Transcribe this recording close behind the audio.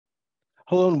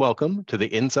Hello and welcome to the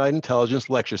Inside Intelligence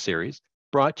Lecture Series,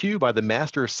 brought to you by the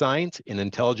Master of Science in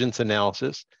Intelligence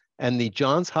Analysis and the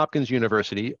Johns Hopkins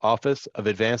University Office of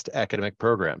Advanced Academic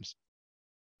Programs.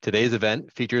 Today's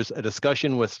event features a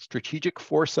discussion with strategic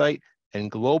foresight and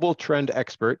global trend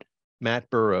expert, Matt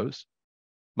Burrows.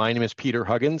 My name is Peter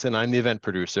Huggins, and I'm the event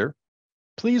producer.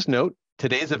 Please note,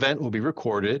 today's event will be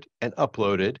recorded and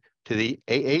uploaded to the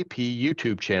AAP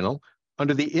YouTube channel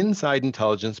under the Inside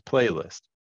Intelligence playlist.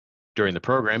 During the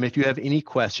program, if you have any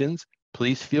questions,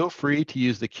 please feel free to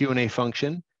use the Q&A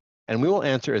function, and we will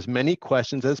answer as many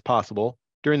questions as possible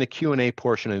during the Q&A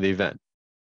portion of the event.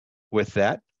 With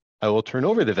that, I will turn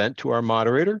over the event to our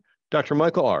moderator, Dr.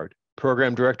 Michael Ard,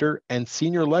 Program Director and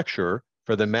Senior Lecturer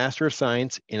for the Master of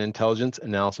Science in Intelligence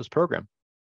Analysis program.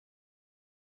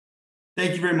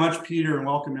 Thank you very much, Peter, and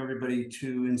welcome everybody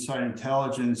to Inside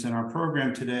Intelligence and our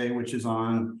program today, which is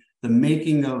on the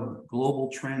making of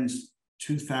global trends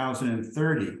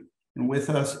 2030. And with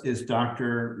us is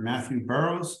Dr. Mathew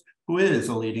Burrows, who is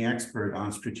a leading expert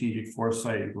on strategic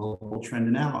foresight and global trend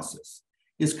analysis.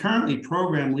 He is currently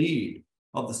program lead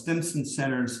of the Stimson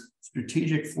Center's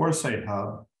Strategic Foresight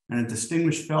Hub and a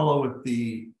distinguished fellow with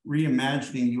the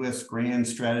Reimagining U.S. Grand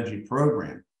Strategy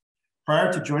Program.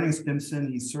 Prior to joining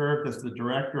Stimson, he served as the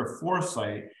Director of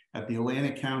Foresight at the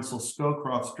Atlantic Council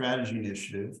Scowcroft Strategy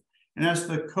Initiative and as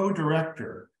the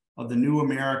co-director of the New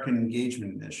American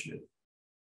Engagement Initiative.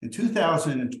 In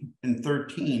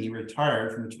 2013, he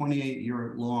retired from a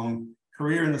 28-year-long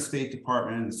career in the State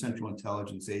Department and the Central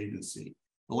Intelligence Agency,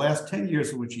 the last 10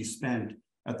 years of which he spent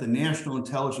at the National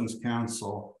Intelligence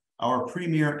Council, our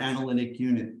premier analytic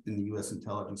unit in the U.S.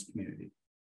 intelligence community.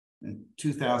 In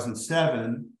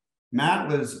 2007, Matt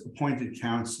was appointed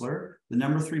counselor, the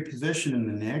number 3 position in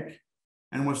the NIC,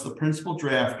 and was the principal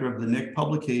drafter of the NIC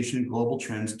publication Global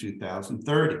Trends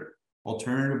 2030,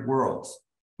 Alternative Worlds,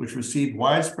 which received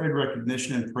widespread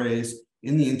recognition and praise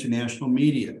in the international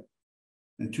media.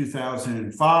 In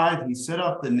 2005, he set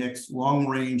up the NIC's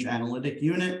long-range analytic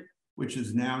unit, which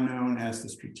is now known as the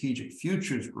Strategic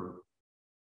Futures Group.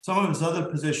 Some of his other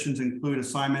positions include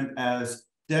assignment as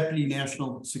Deputy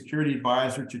National Security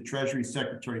Advisor to Treasury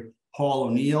Secretary Paul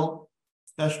O'Neill,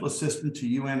 Special Assistant to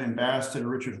UN Ambassador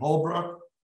Richard Holbrooke,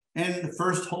 and the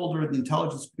first holder of the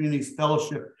Intelligence Community's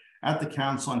Fellowship at the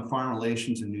Council on Foreign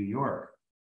Relations in New York.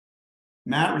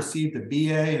 Matt received a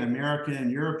BA in American and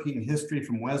European History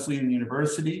from Wesleyan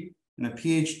University and a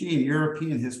PhD in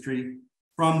European History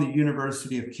from the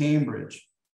University of Cambridge.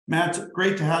 Matt, it's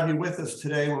great to have you with us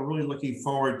today. We're really looking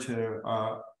forward to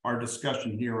our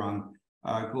discussion here on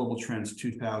Global Trends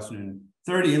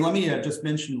 2030. And let me just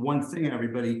mention one thing,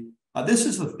 everybody. This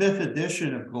is the 5th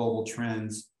edition of Global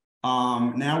Trends.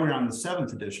 Now we're on the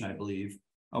 7th edition, I believe,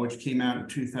 which came out in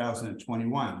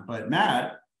 2021. But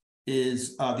Matt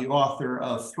is the author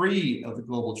of 3 of the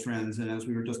Global Trends, and as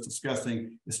we were just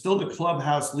discussing, is still the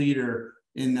clubhouse leader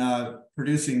in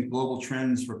producing Global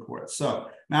Trends reports.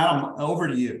 So, Matt, over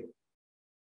to you.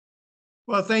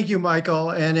 Well, thank you,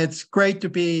 Michael, and it's great to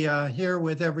be here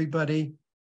with everybody.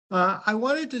 I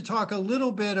wanted to talk a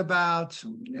little bit about,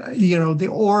 the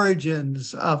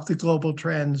origins of the Global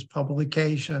Trends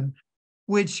publication,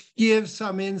 which gives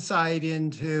some insight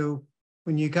into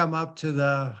when you come up to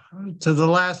the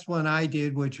last one I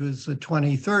did, which was the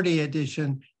 2030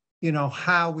 edition,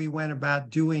 how we went about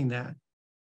doing that.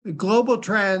 The Global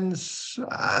Trends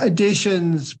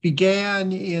editions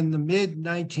began in the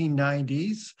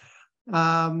mid-1990s.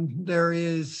 At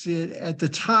the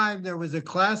time, there was a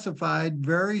classified,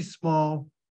 very small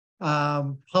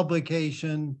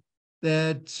publication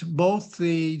that both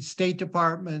the State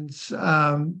Department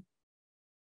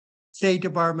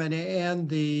and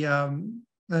the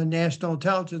National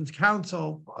Intelligence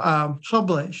Council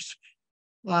published.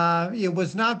 It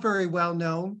was not very well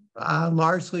known,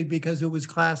 largely because it was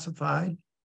classified.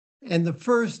 And the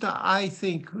first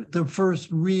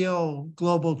real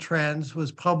Global Trends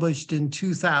was published in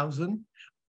 2000.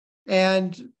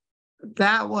 And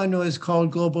that one was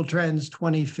called Global Trends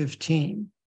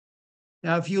 2015.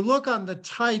 Now, if you look on the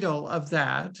title of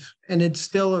that, and it's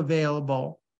still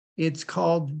available, it's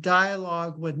called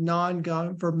Dialogue with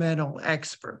Non-Governmental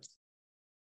Experts.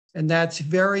 And that's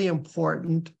very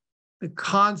important. The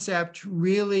concept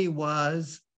really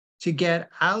was to get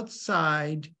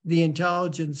outside the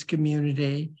intelligence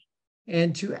community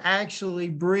and to actually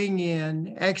bring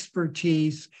in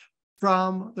expertise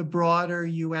from the broader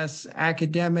U.S.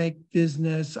 academic,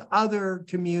 business, other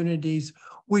communities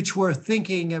which were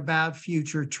thinking about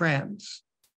future trends.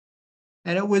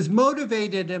 And it was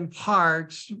motivated in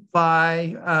part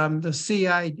by the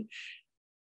CIA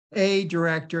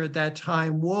director at that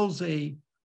time, Woolsey,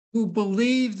 who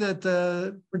believed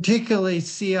that particularly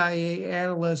CIA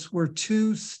analysts were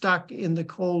too stuck in the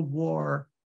Cold War.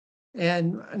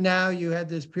 And now you had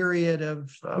this period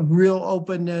of real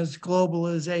openness,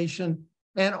 globalization,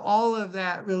 and all of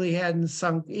that really hadn't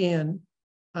sunk in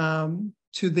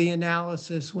to the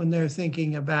analysis when they're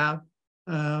thinking about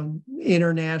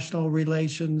international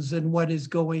relations and what is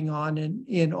going on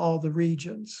in all the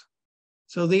regions.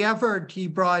 So the effort, he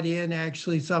brought in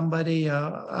actually somebody,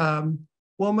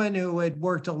 woman who had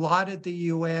worked a lot at the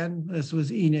UN, this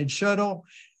was Enid Shuttle,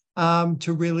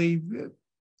 to really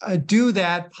do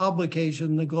that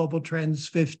publication, the Global Trends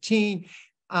 15.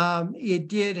 It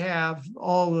did have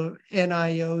all the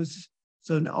NIOs,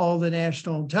 so all the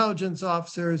national intelligence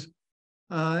officers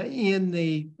in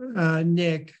the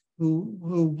NIC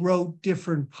who wrote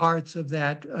different parts of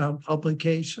that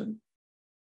publication.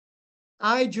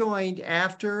 I joined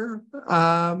after,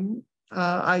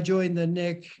 I joined the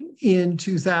NIC in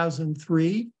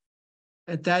 2003.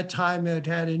 At that time, it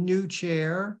had a new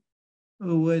chair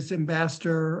who was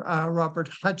Ambassador Robert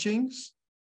Hutchings.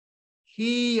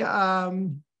 He, I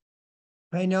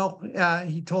know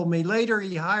he told me later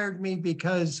he hired me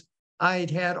because I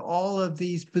had had all of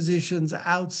these positions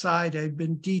outside. I'd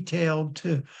been detailed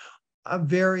to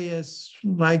various,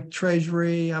 like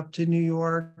Treasury up to New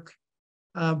York,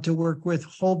 to work with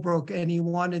Holbrooke, and he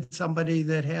wanted somebody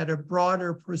that had a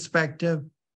broader perspective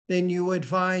than you would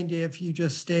find if you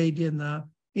just stayed in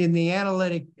the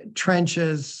analytic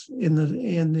trenches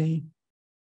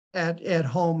at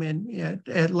home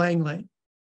at Langley.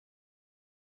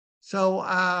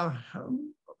 So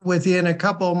within a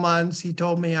couple of months, he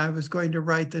told me I was going to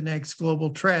write the next Global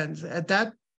Trends. At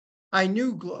that, I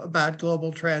knew about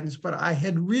Global Trends, but I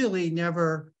had really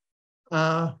never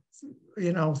thought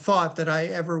that I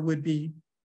ever would be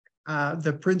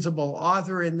the principal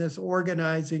author in this,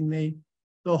 organizing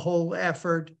the whole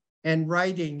effort and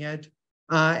writing it.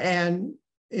 And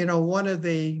one of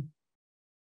the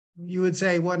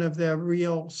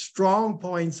real strong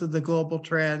points of the Global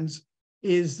Trends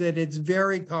is that it's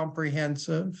very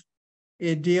comprehensive.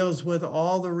 It deals with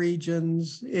all the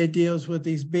regions. It deals with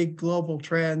these big global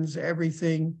trends,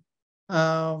 everything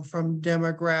from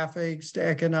demographics to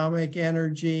economic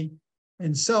energy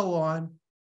and so on.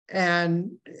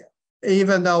 And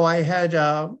even though I had,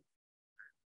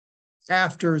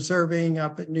 after serving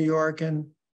up in New York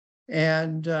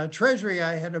and Treasury,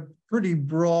 I had a pretty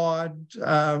broad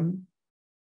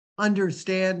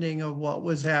understanding of what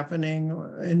was happening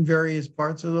in various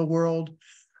parts of the world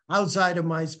outside of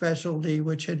my specialty,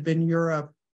 which had been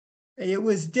Europe. It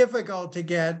was difficult to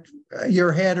get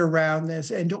your head around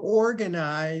this and to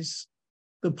organize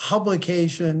the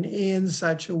publication in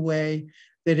such a way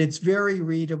that it's very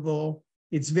readable.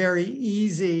 It's very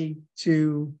easy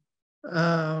to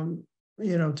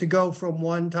go from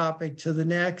one topic to the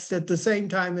next. At the same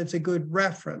time, it's a good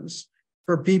reference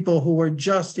for people who are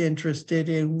just interested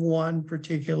in one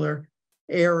particular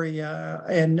area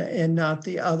and not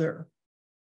the other.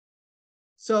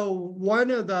 So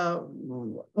when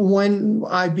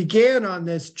I began on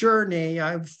this journey,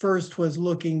 I first was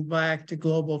looking back to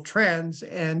Global Trends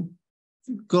and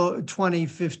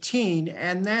 2015,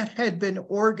 and that had been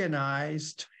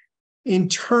organized in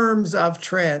terms of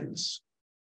trends.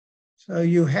 So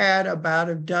you had about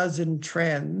a dozen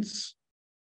trends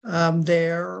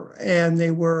there, and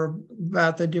they were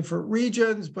about the different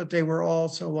regions, but they were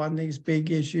also on these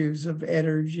big issues of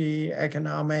energy,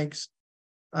 economics.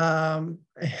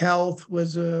 Health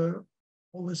was a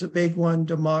big one,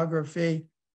 demography,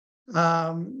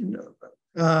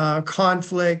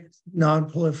 conflict,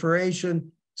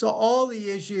 non-proliferation. So all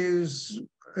the issues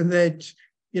that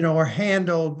are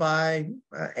handled by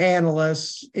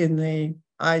analysts in the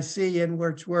IC, and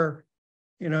which were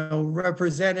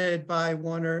represented by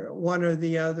one or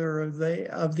the other of the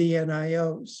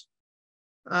NIOs.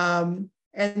 And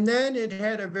then it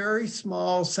had a very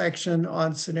small section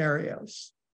on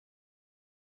scenarios.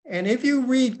 And if you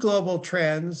read Global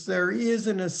Trends, there is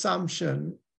an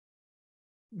assumption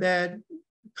that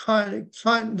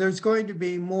there's going to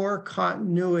be more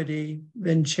continuity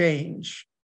than change.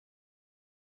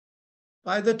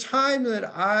 By the time that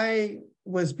I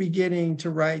was beginning to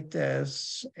write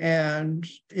this, and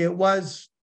it was,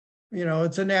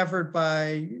 it's an effort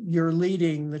by, you're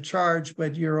leading the charge,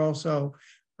 but you're also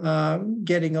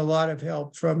getting a lot of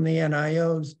help from the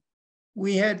NIOs.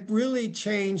 We had really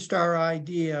changed our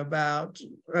idea about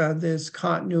this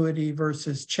continuity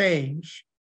versus change,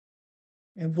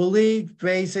 and believed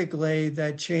basically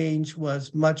that change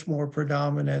was much more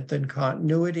predominant than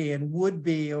continuity, and would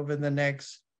be over the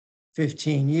next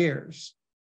 15 years,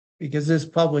 because this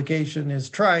publication is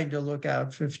trying to look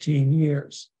out 15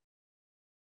 years.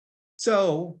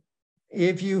 So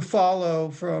if you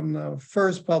follow from the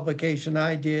first publication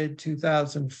I did,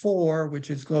 2004,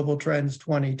 which is Global Trends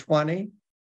 2020,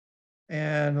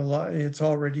 and it's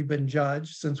already been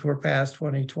judged since we're past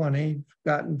 2020,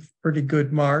 gotten pretty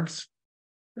good marks.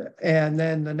 And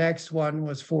then the next one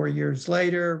was 4 years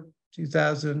later,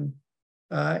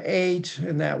 2008,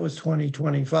 and that was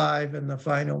 2025. And the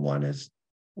final one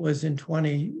was in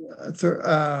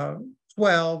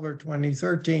 2012 or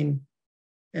 2013.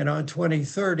 And on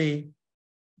 2030,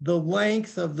 the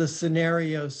length of the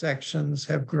scenario sections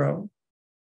have grown.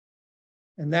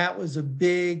 And that was a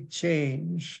big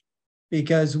change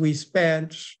because we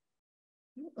spent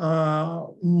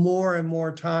more and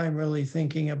more time really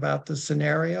thinking about the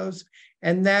scenarios.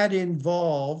 And that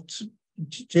involved,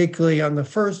 particularly on the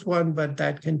first one, but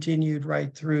that continued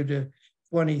right through to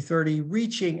 2030,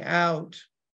 reaching out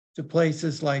to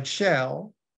places like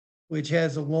Shell, which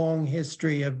has a long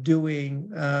history of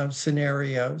doing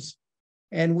scenarios.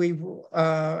 And we've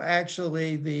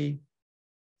actually,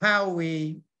 how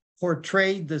we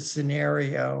portrayed the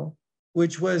scenario,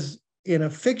 which was in a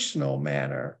fictional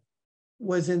manner,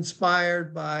 was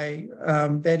inspired by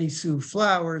Betty Sue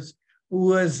Flowers, who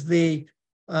was the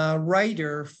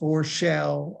writer for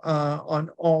Shell on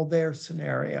all their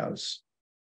scenarios.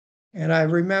 And I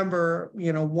remember,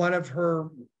 one of her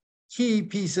key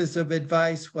pieces of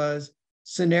advice was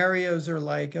scenarios are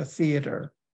like a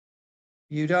theater.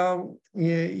 You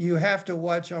have to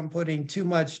watch on putting too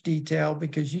much detail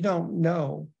because you don't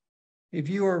know. If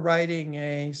you were writing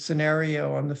a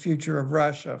scenario on the future of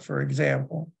Russia, for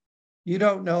example, you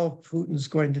don't know if Putin's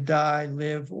going to die,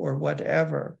 live, or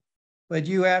whatever, but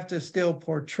you have to still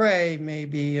portray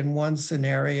maybe in one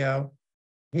scenario,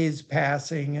 his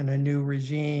passing in a new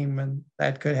regime, and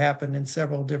that could happen in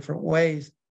several different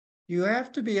ways. You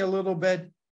have to be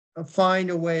find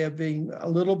a way of being a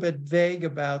little bit vague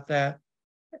about that.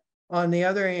 On the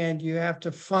other hand, you have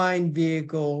to find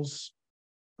vehicles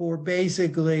for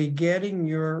basically getting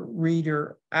your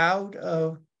reader out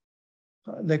of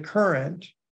the current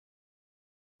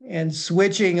and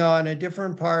switching on a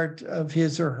different part of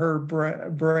his or her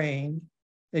brain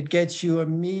that gets you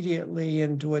immediately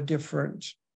into a different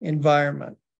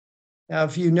environment. Now,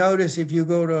 if you notice, if you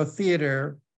go to a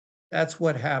theater, that's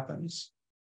what happens.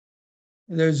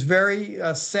 There's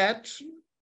a set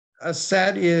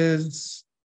is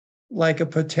like a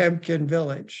Potemkin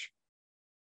village.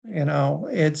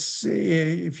 It's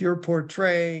if you're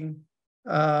portraying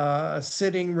a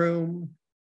sitting room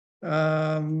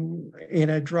in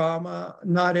a drama,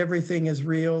 not everything is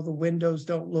real. The windows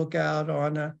don't look out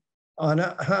on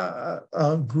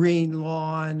a green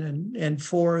lawn and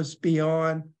forest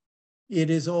beyond. It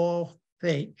is all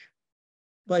fake.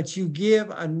 But you give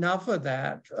enough of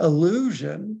that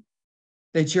illusion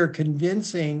that you're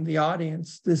convincing the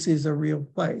audience this is a real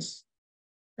place.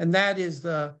 And that is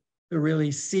the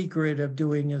really secret of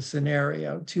doing a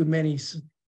scenario.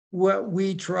 What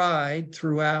we tried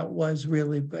throughout was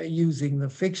really by using the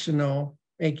fictional,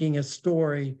 making a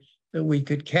story that we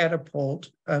could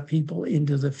catapult people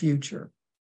into the future.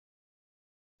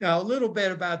 Now, a little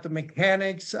bit about the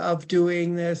mechanics of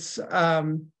doing this,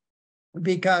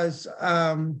 because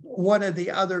one of the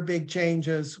other big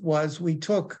changes was we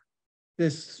took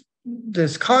this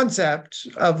concept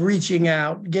of reaching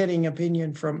out, getting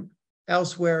opinion from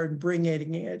elsewhere and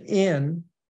bringing it in.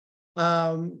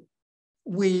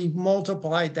 We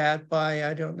multiplied that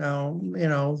by,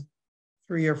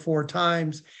 3 or 4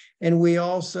 times. And we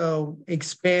also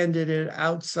expanded it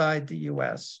outside the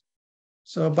US.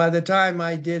 So by the time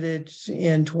I did it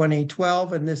in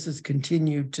 2012, and this has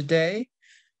continued today,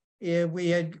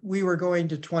 we were going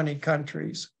to 20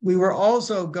 countries. We were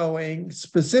also going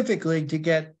specifically to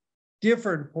get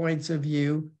different points of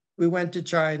view. We went to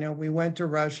China, we went to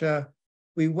Russia,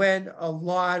 we went a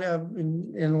lot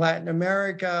in Latin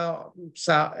America,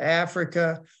 South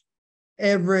Africa.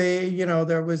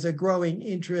 There was a growing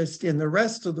interest in the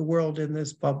rest of the world in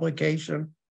this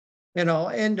publication. And I'll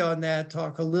end on that,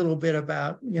 talk a little bit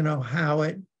about, how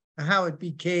it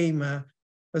became a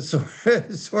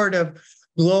sort of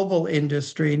global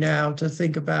industry now to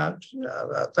think about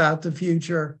the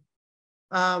future.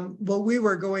 But we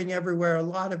were going everywhere. A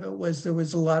lot of it was, there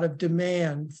was a lot of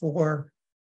demand for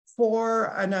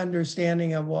an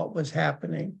understanding of what was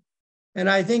happening. And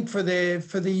I think for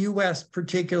the US,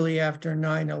 particularly after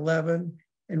 9/11,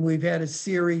 and we've had a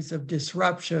series of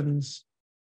disruptions,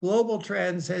 global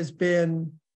trends hasn't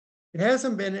been,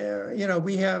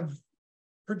 we have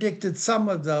predicted some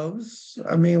of those.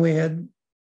 I mean,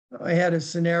 I had a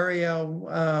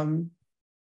scenario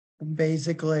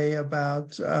basically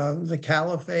about the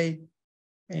caliphate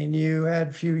And you had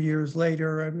a few years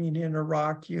later, I mean, in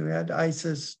Iraq, you had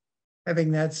ISIS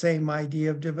having that same idea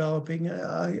of developing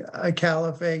a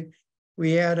caliphate.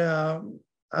 We had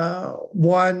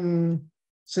one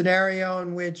scenario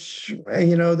in which,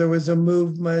 there was a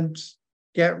movement,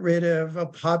 get rid of a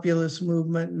populist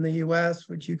movement in the US,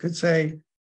 which you could say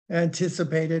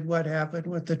anticipated what happened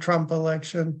with the Trump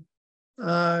election.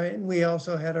 And we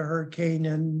also had a hurricane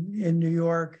in New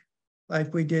York,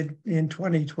 like we did in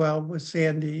 2012 with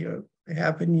Sandy, it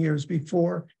happened years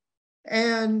before.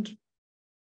 And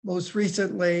most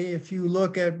recently, if you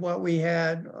look at what we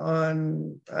had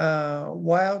on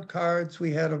wild cards,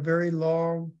 we had a very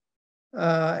long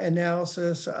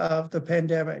analysis of the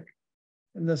pandemic.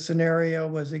 And the scenario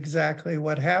was exactly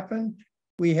what happened.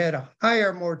 We had a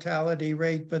higher mortality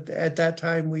rate, but at that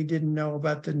time, we didn't know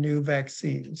about the new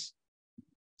vaccines.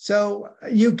 So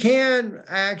you can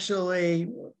actually,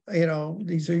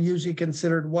 these are usually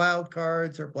considered wild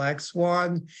cards or black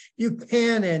swans. You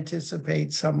can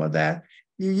anticipate some of that.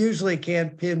 You usually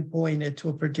can't pinpoint it to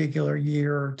a particular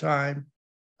year or time.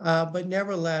 But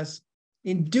nevertheless,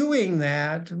 in doing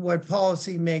that, what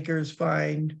policymakers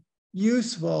find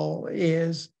useful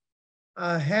is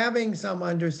having some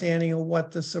understanding of what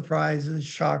the surprises,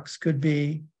 shocks could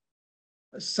be,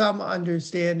 some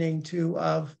understanding too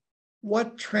of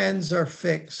what trends are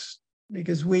fixed,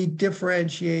 because we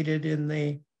differentiated in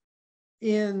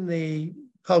the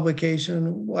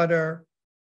publication what are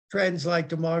trends like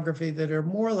demography that are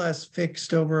more or less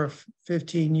fixed over a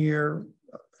 15-year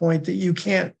point that you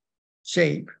can't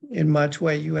shape in much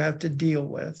way, you have to deal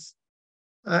with,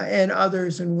 and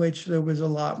others in which there was a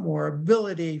lot more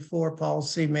ability for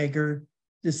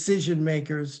decision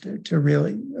makers to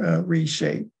really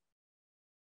reshape.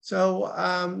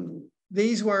 So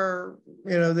these were,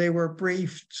 they were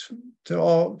briefed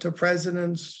to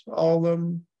presidents, all of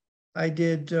them. I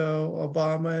did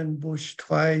Obama and Bush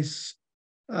twice.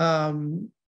 And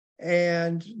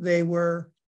they were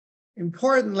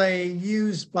importantly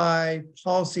used by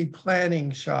policy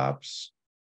planning shops.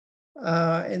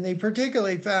 And they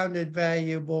particularly found it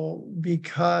valuable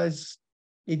because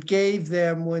it gave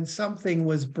them, when something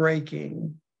was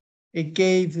breaking, it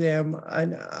gave them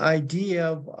an idea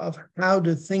of how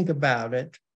to think about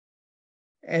it,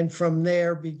 and from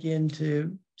there begin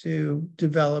to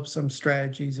develop some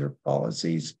strategies or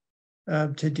policies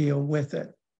to deal with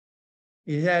it.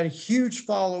 It had a huge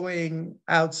following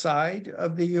outside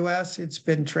of the US. It's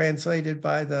been translated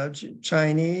by the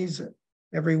Chinese.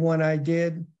 Everyone I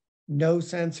did, no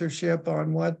censorship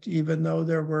on what, even though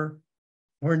there were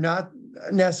not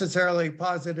necessarily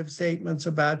positive statements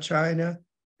about China.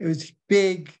 It was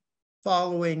big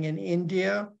following in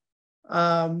India.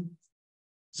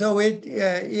 So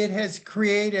it has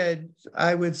created,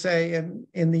 I would say,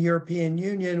 in the European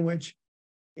Union, which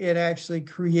it actually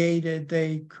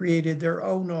they created their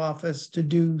own office to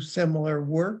do similar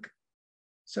work.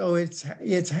 So it's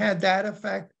had that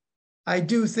effect. I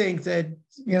do think that,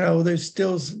 there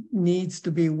still needs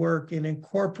to be work in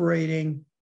incorporating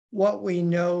what we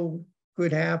know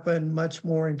could happen much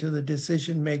more into the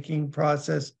decision-making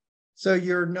process. So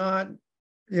you're not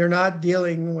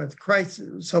dealing with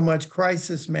so much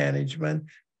crisis management,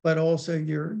 but also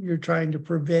you're trying to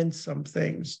prevent some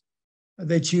things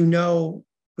that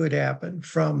could happen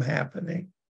from happening.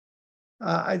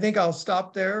 I think I'll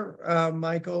stop there,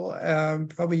 Michael.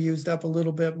 Probably used up a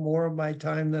little bit more of my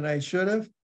time than I should have,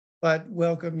 but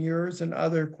welcome yours and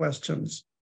other questions.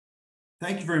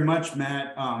 Thank you very much,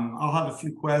 Matt. I'll have a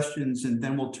few questions and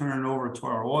then we'll turn it over to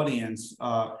our audience.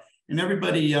 And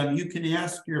everybody, you can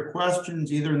ask your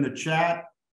questions either in the chat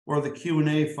or the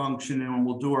Q&A function, and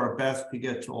we'll do our best to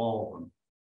get to all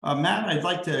of them. Matt, I'd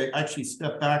like to actually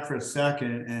step back for a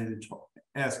second and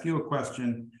ask you a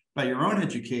question about your own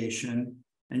education,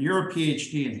 and you're a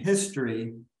PhD in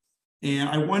history. And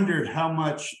I wondered how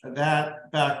much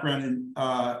that background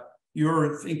and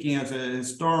your thinking as a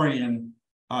historian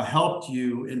helped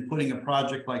you in putting a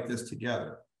project like this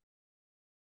together.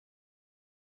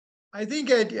 I think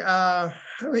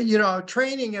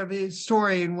training of a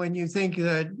historian, when you think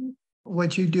that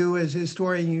what you do as a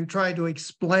historian, you try to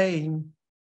explain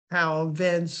how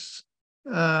events,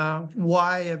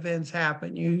 why events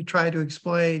happen. You try to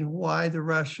explain why the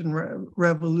Russian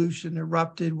Revolution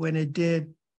erupted when it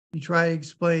did. You try to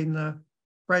explain the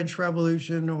French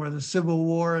Revolution or the Civil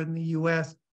War in the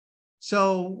US.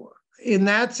 So in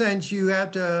that sense, you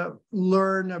have to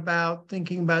learn about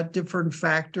thinking about different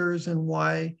factors and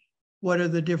what are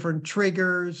the different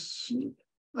triggers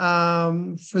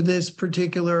for this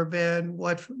particular event?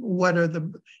 What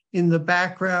are in the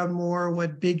background more?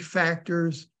 What big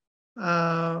factors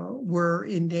were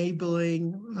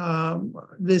enabling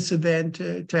this event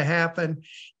to happen.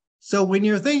 So when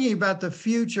you're thinking about the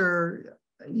future,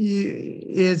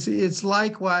 it's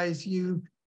likewise you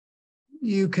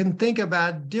can think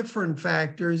about different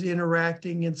factors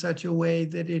interacting in such a way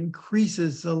that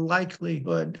increases the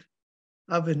likelihood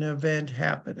of an event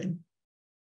happening.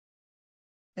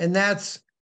 And that's,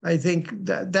 I think,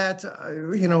 that's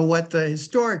what the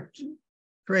historic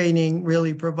training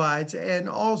really provides. And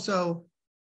also,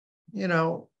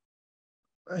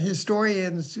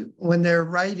 historians, when they're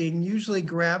writing, usually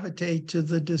gravitate to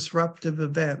the disruptive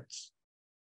events.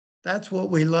 That's what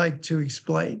we like to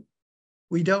explain.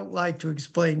 We don't like to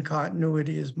explain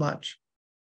continuity as much,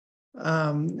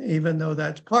 even though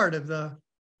that's part of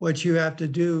what you have to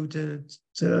do to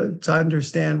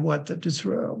understand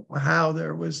how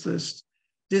there was this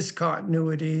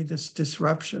discontinuity, this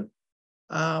disruption.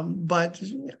 But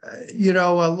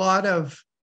a lot of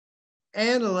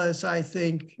analysts, I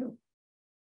think,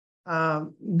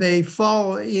 they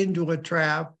fall into a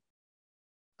trap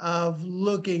of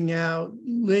looking out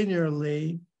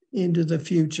linearly into the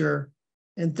future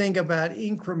and think about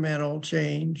incremental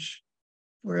change.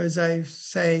 Whereas I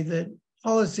say that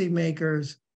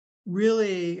policymakers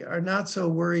really are not so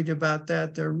worried about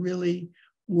that. They're really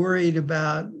worried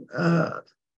about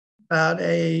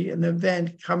an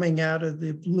event coming out of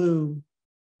the blue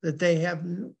that they have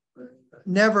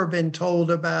never been told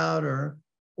about,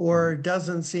 or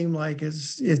doesn't seem like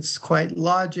it's quite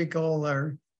logical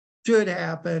or should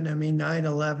happen. I mean,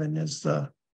 9/11 is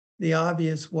the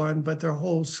obvious one, but their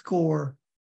whole score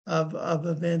of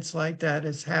events like that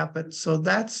has happened. So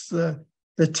that's the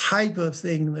type of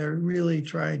thing they're really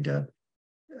trying to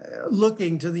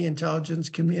looking to the intelligence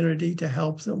community to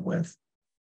help them with.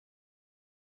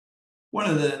 One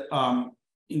of the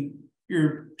in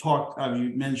your talk,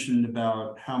 you mentioned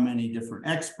about how many different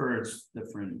experts,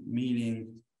 different meetings,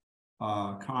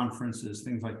 conferences,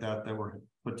 things like that were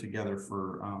put together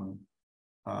for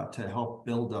to help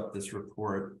build up this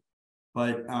report.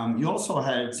 But you also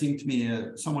had, it seemed to me,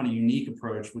 a somewhat unique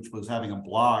approach, which was having a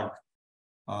blog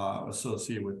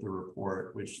associated with the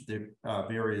report, which the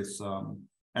various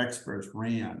experts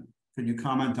ran. Could you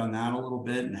comment on that a little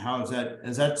bit, and how is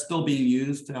that still being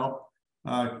used to help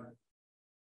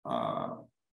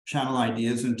channel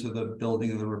ideas into the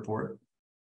building of the report?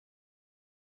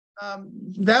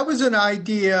 That was an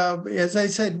idea. As I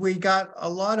said, we got a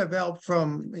lot of help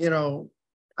from,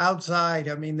 outside.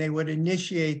 I mean, they would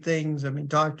initiate things. I mean,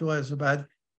 talk to us about,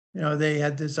 they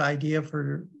had this idea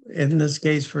for, in this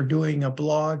case, for doing a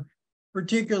blog,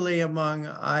 particularly among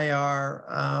IR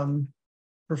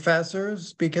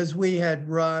professors, because we had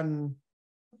run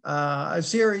a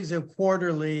series of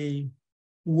quarterly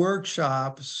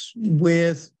workshops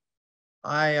with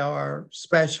IR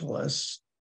specialists.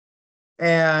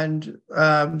 And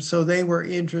so they were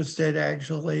interested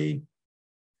actually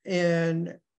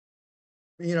in,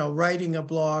 writing a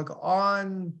blog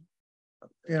on,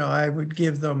 I would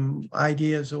give them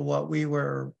ideas of what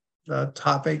the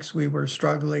topics we were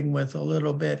struggling with a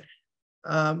little bit.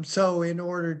 So in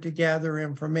order to gather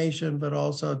information, but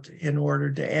also in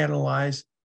order to analyze,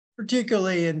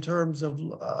 particularly in terms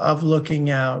of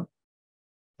looking out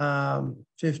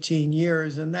 15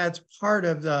 years. And that's part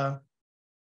of the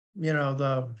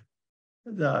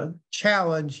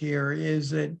challenge here is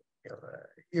that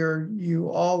you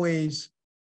always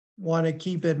want to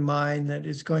keep in mind that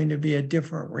it's going to be a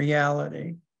different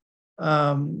reality.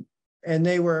 And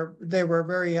they were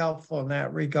very helpful in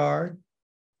that regard.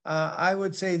 I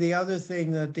would say the other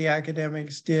thing that the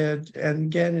academics did, and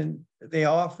again, they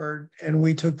offered, and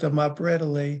we took them up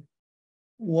readily,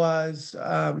 was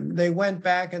they went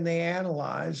back and they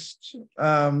analyzed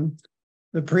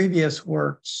the previous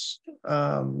works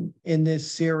in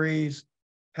this series,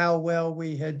 how well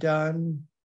we had done,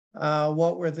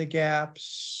 what were the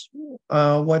gaps,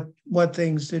 what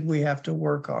things did we have to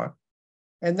work on.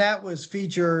 And that was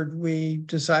featured. We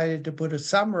decided to put a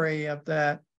summary of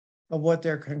that, of what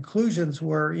their conclusions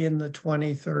were in the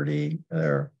 2030,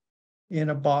 or in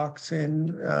a box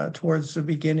towards the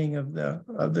beginning of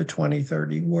the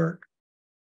 2030 work.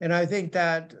 And I think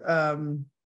that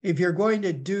if you're going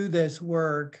to do this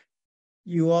work,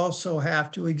 you also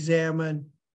have to examine,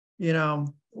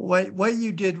 what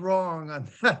you did wrong on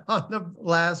the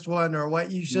last one, or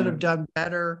what you should have done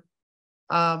better.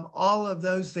 All of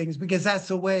those things, because that's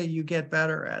the way you get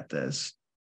better at this.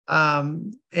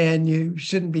 And you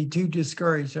shouldn't be too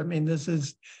discouraged. I mean, this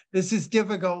is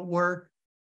difficult work,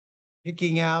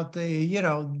 picking out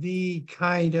the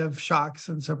kind of shocks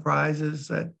and surprises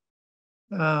that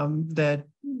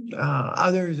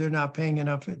others are not paying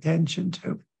enough attention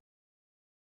to.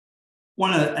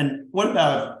 And what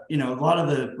about, a lot of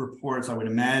the reports, I would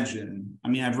imagine, I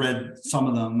mean, I've read some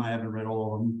of them, I haven't read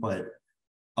all of them, but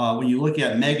when you look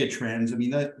at mega trends, I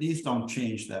mean, these don't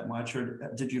change that much.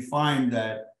 Or did you find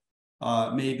that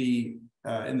maybe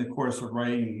in the course of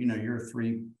writing, your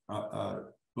 3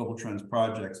 global trends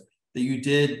projects, that you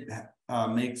did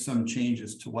make some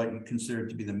changes to what you considered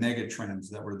to be the mega trends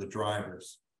that were the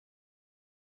drivers?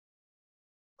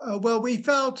 Well, we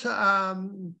felt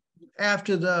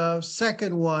after the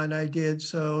second one I did,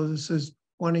 so this is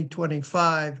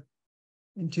 2025,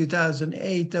 in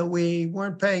 2008, that we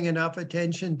weren't paying enough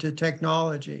attention to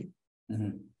technology.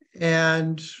 Mm-hmm.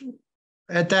 And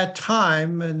at that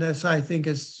time, and this I think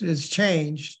has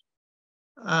changed,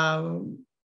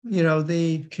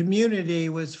 the community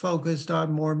was focused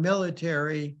on more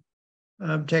military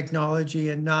technology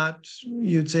and not,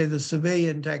 you'd say, the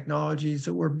civilian technologies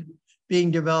that were being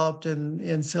developed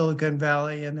in Silicon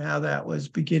Valley, and how that was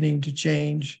beginning to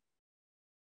change,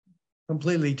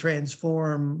 completely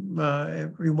transform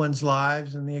everyone's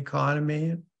lives and the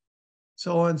economy, and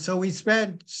so on. So we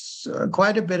spent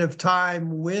quite a bit of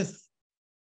time with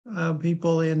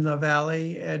people in the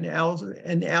Valley and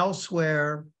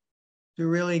elsewhere to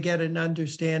really get an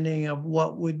understanding of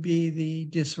what would be the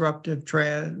disruptive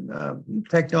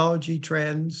technology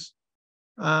trends,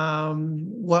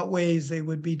 what ways they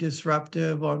would be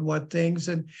disruptive on what things.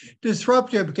 And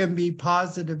disruptive can be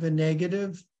positive and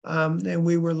negative, and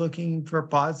we were looking for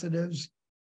positives.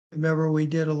 Remember, we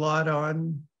did a lot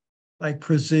on like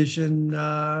precision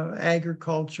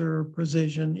agriculture,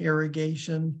 precision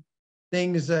irrigation,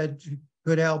 things that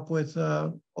could help with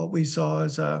what we saw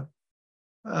as a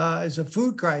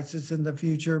food crisis in the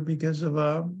future because of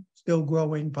a still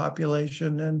growing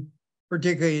population, and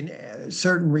particularly in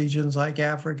certain regions like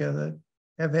Africa that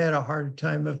have had a hard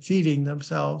time of feeding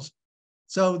themselves.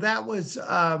 So that was,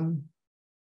 I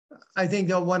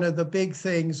think, one of the big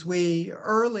things we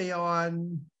early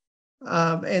on,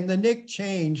 and the NIC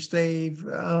changed, they've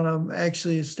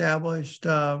actually established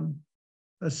a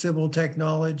civil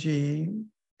technology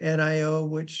NIO,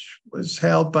 which was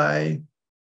held by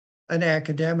an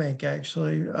academic,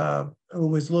 actually, who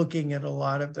was looking at a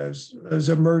lot of those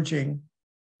emerging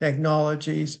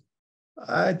technologies.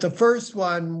 At the first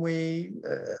one, we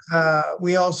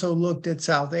also looked at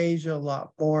South Asia a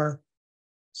lot more.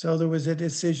 So there was a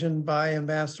decision by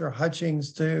Ambassador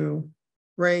Hutchings to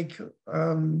break,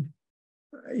 the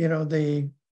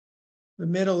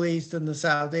Middle East and the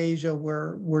South Asia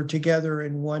were together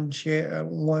in one chair,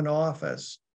 one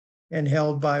office, and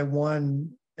held by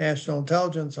one National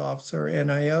Intelligence Officer,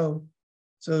 NIO.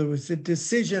 So there was a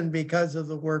decision, because of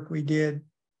the work we did,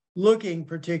 looking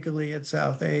particularly at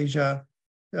South Asia,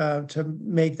 to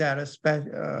make that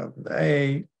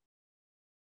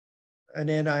an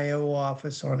NIO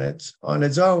office on its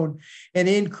own, and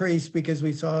increase, because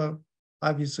we saw,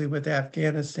 obviously, with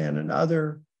Afghanistan and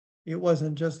other, it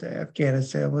wasn't just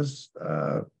Afghanistan, it was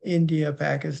India,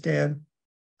 Pakistan.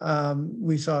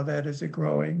 We saw that as a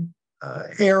growing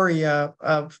area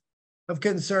of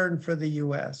concern for the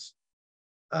U.S.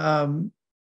 So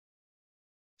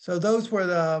those were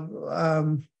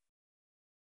the,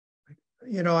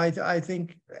 I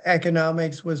think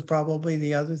economics was probably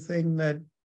the other thing that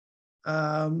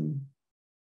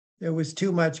there was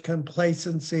too much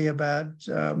complacency about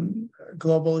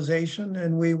globalization,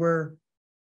 and we were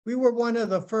one of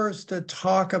the first to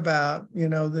talk about,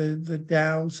 the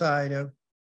downside of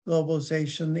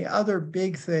globalization. The other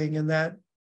big thing, and that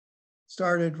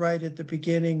started right at the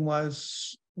beginning,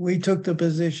 was we took the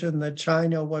position that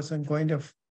China wasn't going to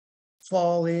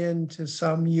fall into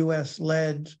some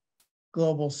US-led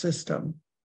global system.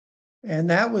 And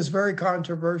that was very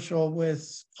controversial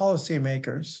with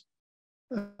policymakers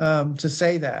to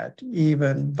say that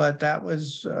even, but that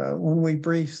was when we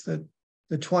briefed the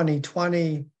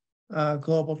 2020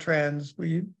 global trends,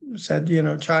 we said,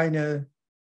 China,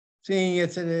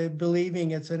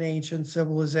 believing it's an ancient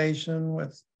civilization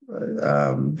with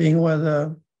being one of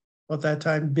the, at that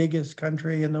time, biggest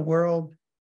country in the world,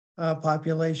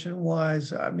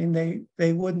 population-wise. I mean,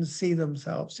 they wouldn't see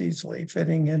themselves easily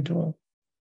fitting into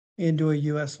a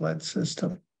U.S.-led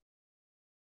system.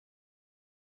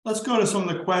 Let's go to some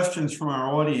of the questions from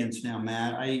our audience now,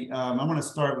 Matt. I want to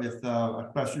start with a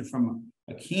question from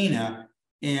Akina.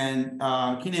 And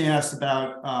Akina asked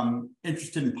about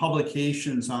interested in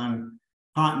publications on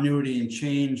continuity and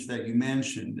change that you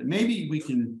mentioned. And maybe we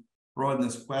can broaden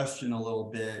this question a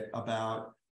little bit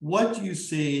about what do you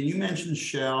see, and you mentioned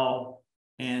Shell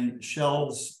and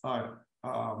Shell's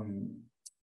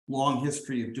long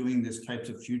history of doing this types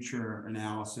of future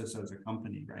analysis as a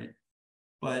company, right?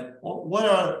 But what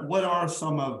are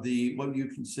some of the what you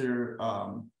consider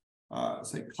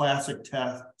say classic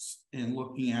tests in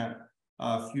looking at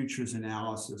futures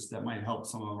analysis that might help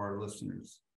some of our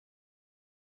listeners?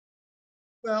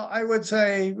 Well, I would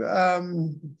say,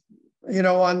 on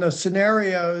the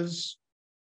scenarios,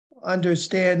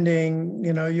 understanding,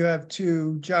 you have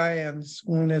two giants.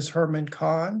 One is Herman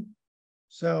Kahn.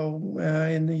 So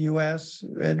in the US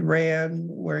at RAND,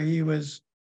 where he was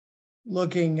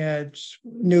looking at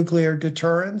nuclear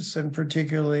deterrence, and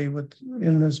particularly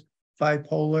in this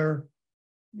bipolar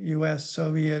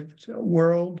US-Soviet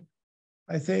world,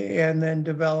 I think, and then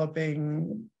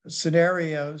developing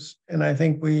scenarios. And I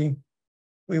think we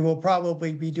will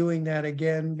probably be doing that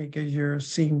again, because you're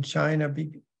seeing China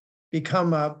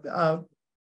become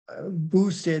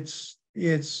boost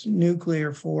its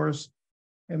nuclear force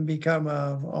and become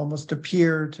almost a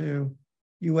peer to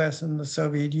US and the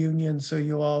Soviet Union. So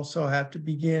you also have to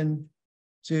begin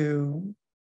to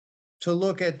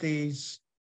look at these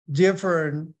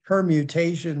different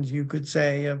permutations, you could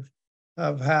say,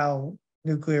 of how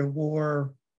nuclear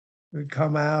war would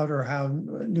come out, or how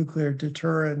nuclear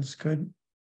deterrence could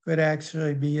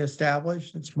actually be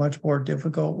established. It's much more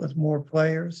difficult with more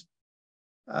players.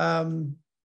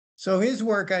 So his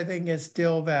work, I think, is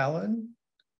still valid.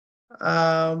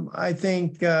 I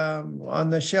think on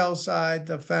the Shell side,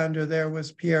 the founder there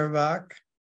was Pierre Vac.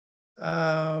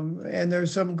 And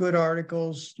there's some good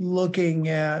articles looking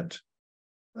at,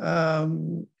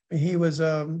 he was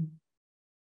a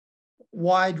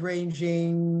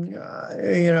wide-ranging,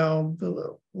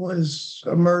 was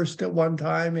immersed at one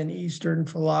time in Eastern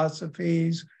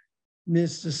philosophies,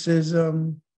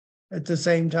 mysticism. At the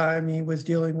same time, he was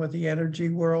dealing with the energy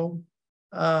world.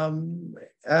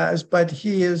 But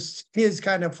his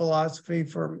kind of philosophy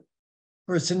for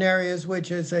scenarios,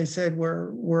 which, as I said,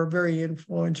 were very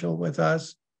influential with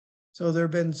us. So there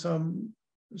have been some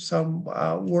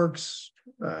works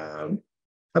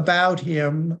about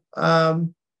him,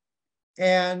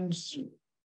 and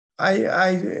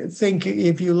I think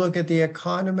if you look at The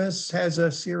Economist, has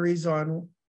a series on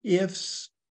ifs,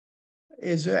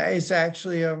 is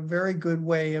actually a very good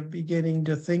way of beginning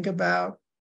to think about.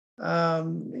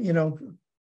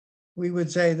 We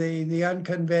would say the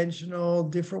unconventional,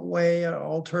 different way,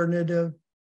 alternative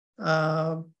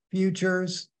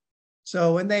futures.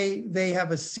 So when they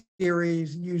have a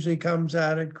series, usually comes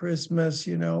out at Christmas,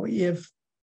 if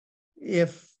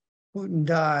Putin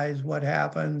dies, what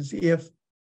happens? If,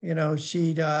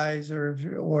 Xi dies,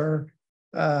 or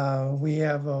we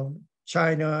have a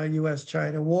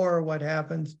US-China war, what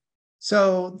happens?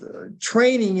 So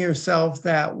training yourself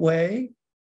that way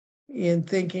in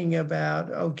thinking about,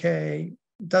 okay,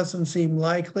 doesn't seem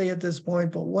likely at this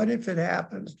point, but what if it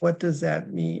happens? What does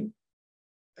that mean?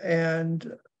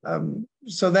 And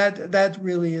so that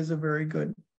really is a very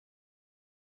good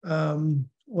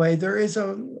way. There is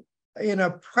in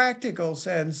a practical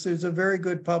sense, there's a very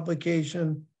good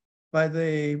publication by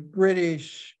the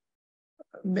British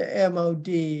MOD,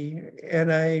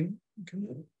 and I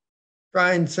can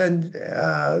try and send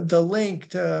the link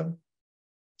to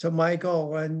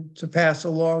Michael and to pass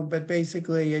along, but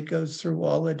basically it goes through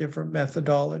all the different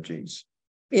methodologies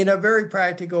in a very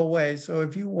practical way. So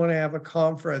if you want to have a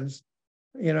conference,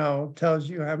 tells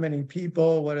you how many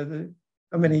people,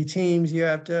 how many teams you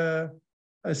have to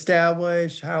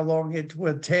establish, how long it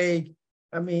would take.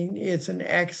 I mean, it's an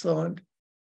excellent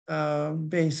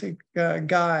basic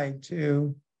guide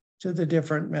to the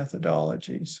different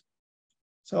methodologies.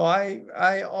 So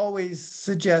I always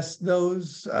suggest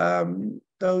those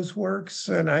works,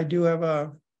 and I do have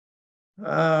a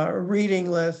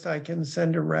reading list I can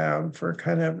send around for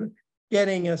kind of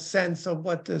getting a sense of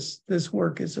what this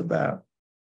work is about.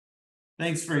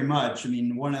 Thanks very much. I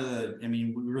mean,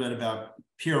 we read about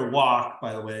Pierre Wack,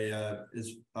 by the way,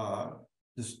 is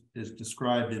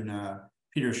described in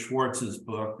Peter Schwartz's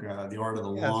book, The Art of the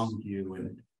Long View.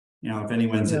 And, if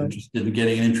anyone's interested in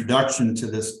getting an introduction to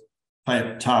this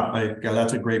type topic,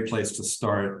 that's a great place to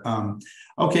start.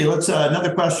 Okay, let's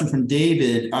another question from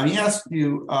David. He asked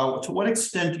you, to what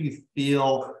extent do you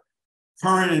feel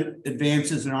current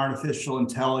advances in artificial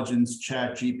intelligence,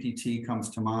 ChatGPT comes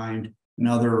to mind, and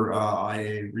other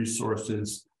IA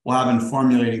resources will have in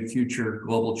formulating future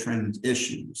global trend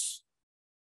issues?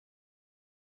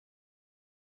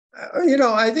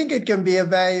 I think it can be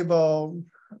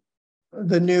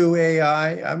the new AI,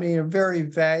 a very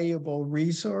valuable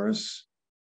resource.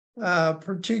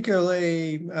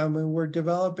 Particularly, we're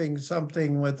developing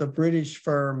something with a British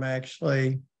firm,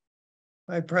 actually,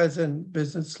 my present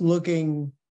business,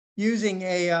 using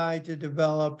AI to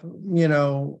develop,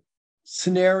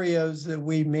 scenarios that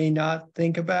we may not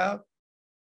think about.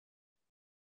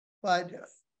 But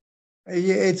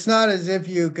it's not as if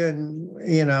you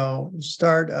can,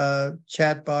 start a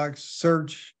chat box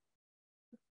search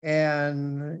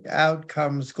and out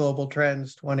comes Global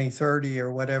Trends 2030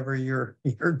 or whatever you're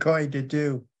going to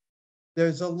do.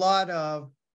 There's a lot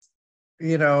of,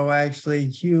 actually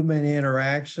human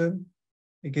interaction,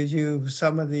 because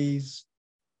some of these,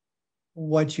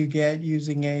 what you get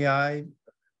using AI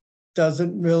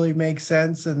doesn't really make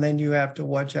sense. And then you have to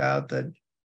watch out that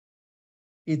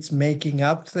it's making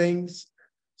up things.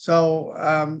 So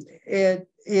it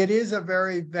is a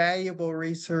very valuable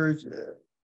resource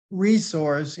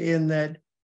in that,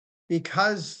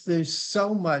 because there's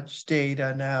so much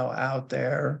data now out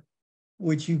there,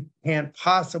 which you can't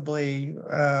possibly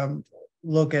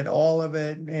look at all of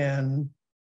it and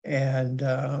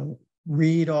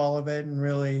read all of it and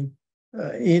really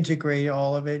integrate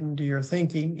all of it into your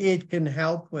thinking. It can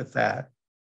help with that.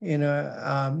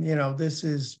 This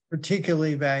is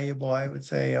particularly valuable, I would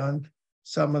say, on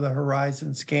some of the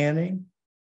horizon scanning.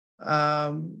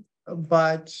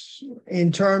 But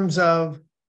in terms of,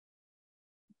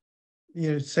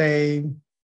 say,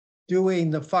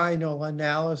 doing the final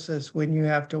analysis when you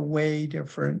have to weigh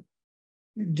different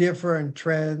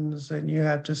trends and you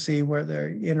have to see where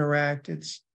they interact,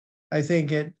 I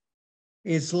think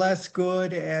it's less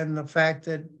good, and the fact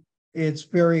that it's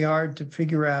very hard to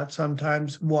figure out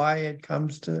sometimes why it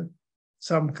comes to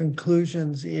some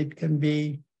conclusions. It can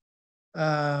be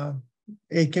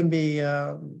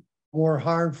more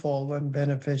harmful than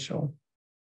beneficial.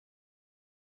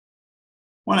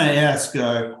 I want to ask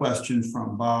a question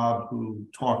from Bob, who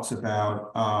talks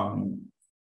about, can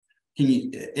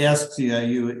you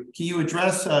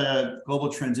address global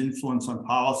trends' influence on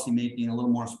policymaking a little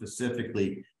more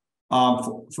specifically?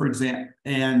 For example,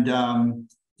 and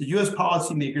the U.S.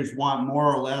 policymakers want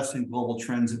more or less in global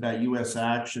trends about U.S.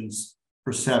 actions,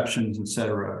 perceptions, et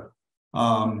cetera.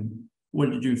 What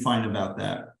did you find about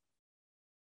that?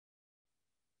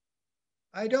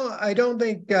 I don't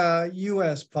think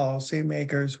U.S.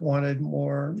 policymakers wanted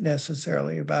more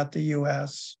necessarily about the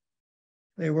U.S.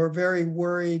 They were very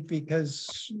worried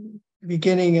because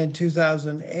beginning in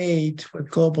 2008 with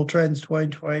Global Trends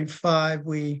 2025,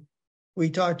 we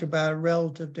talked about a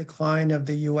relative decline of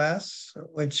the U.S.,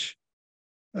 which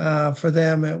for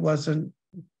them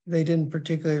they didn't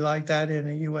particularly like that in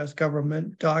a U.S.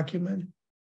 government document.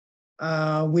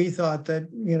 We thought that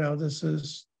this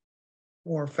is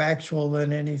more factual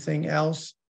than anything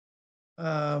else.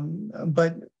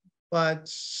 But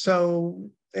so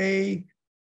they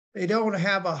don't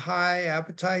have a high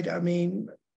appetite. I mean,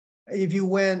 if you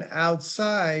went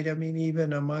outside,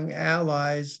 even among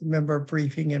allies, remember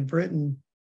briefing in Britain,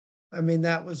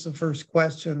 that was the first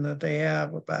question that they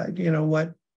have about,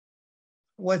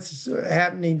 what's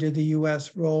happening to the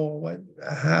U.S. role?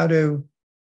 How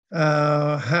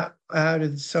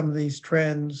did some of these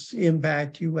trends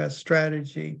impact U.S.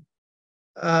 strategy?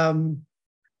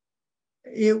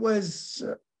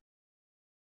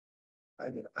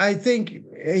 I think,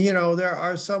 there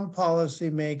are some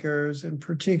policymakers, and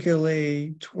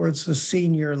particularly towards the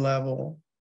senior level,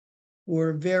 who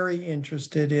are very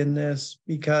interested in this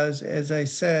because, as I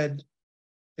said,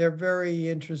 they're very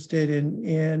interested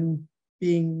in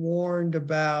being warned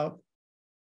about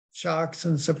shocks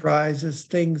and surprises,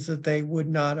 things that they would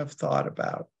not have thought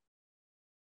about.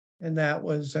 And that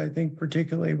was, I think,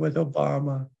 particularly with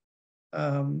Obama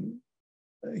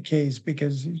case,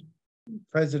 because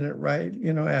President Wright,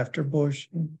 after Bush,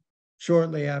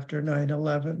 shortly after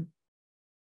 9/11.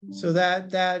 So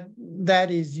that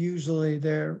is usually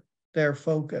their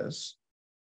focus.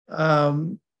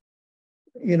 Some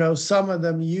of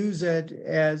them use it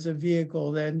as a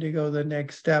vehicle then to go the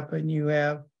next step, and you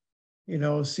have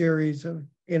a series of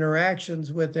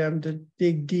interactions with them to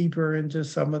dig deeper into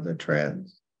some of the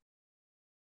trends.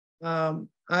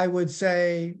 I would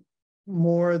say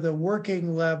more the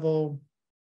working level,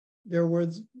 there were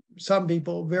some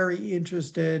people very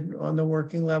interested on the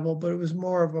working level, but it was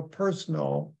more of a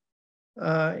personal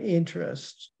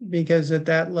interest, because at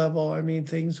that level,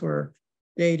 things were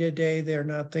day to day. They're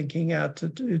not thinking out to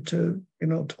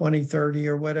 2030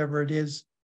 or whatever it is.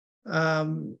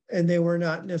 And they were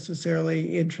not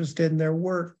necessarily interested in their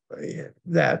work,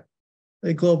 that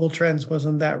the global trends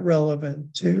wasn't that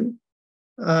relevant to,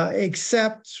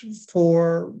 except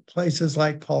for places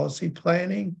like policy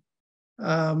planning,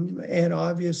 and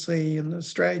obviously in the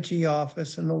strategy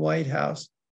office in the White House,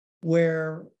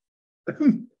 where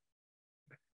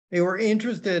they were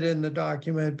interested in the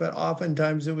document, but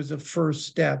oftentimes it was a first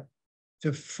step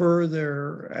to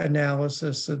further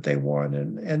analysis that they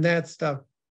wanted, and that stuff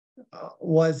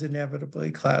was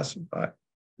inevitably classified.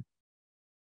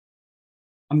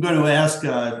 I'm going to ask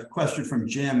a question from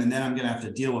Jim, and then I'm going to have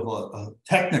to deal with a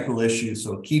technical issue.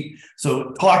 So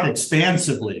talk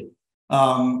expansively.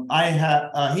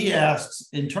 He asks,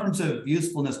 in terms of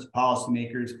usefulness to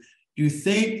policymakers, do you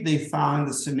think they found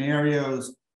the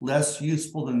scenarios less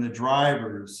useful than the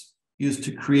drivers used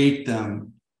to create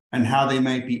them, and how they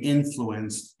might be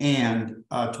influenced? And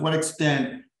to what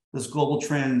extent this global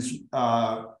trends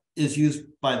is used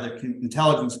by the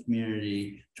intelligence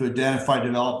community to identify,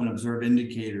 develop, and observe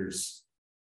indicators?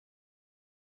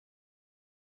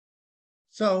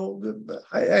 So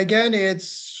again,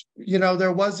 it's,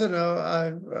 there wasn't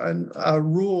a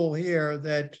rule here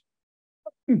that,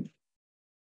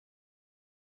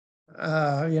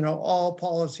 all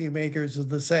policymakers are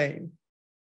the same.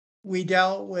 We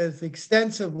dealt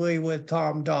extensively with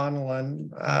Tom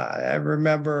Donilon, I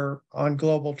remember, on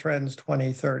Global Trends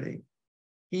 2030.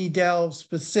 He delved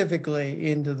specifically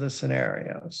into the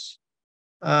scenarios.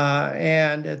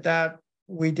 And at that,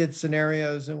 we did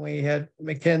scenarios, and we had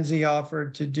McKinsey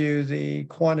offered to do the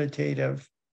quantitative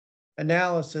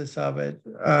analysis of it.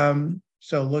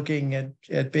 So looking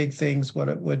at big things, what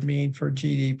it would mean for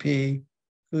GDP,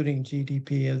 including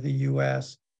GDP of the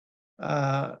US.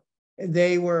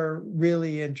 They were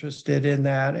really interested in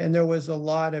that. And there was a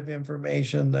lot of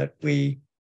information that we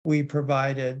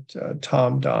provided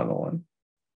Tom Donilon.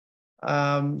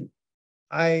 I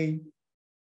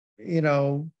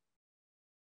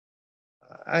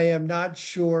am not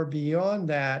sure beyond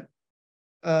that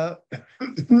how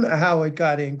it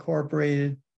got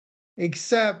incorporated,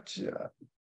 except,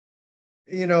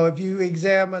 if you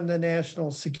examine the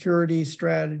national security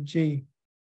strategy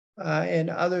and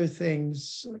other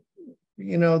things,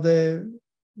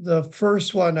 the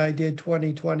first one I did,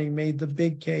 2020, made the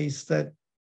big case that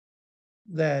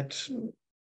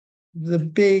the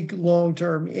big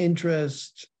long-term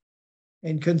interest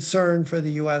and concern for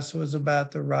the US was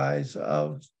about the rise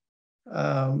of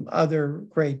other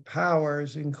great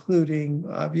powers, including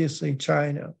obviously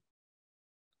China.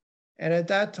 And at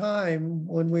that time,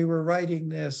 when we were writing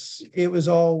this, it was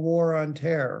all war on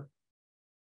terror.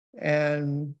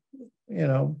 And,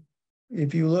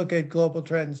 if you look at Global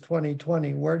Trends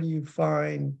 2020, where do you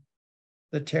find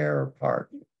the terror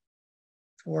part?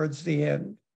 Towards the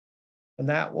end. And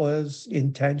that was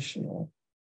intentional,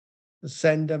 to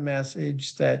send a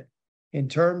message that in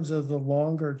terms of the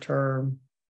longer term,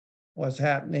 what's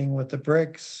happening with the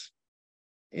BRICS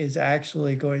is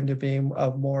actually going to be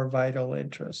of more vital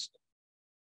interest.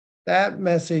 That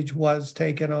message was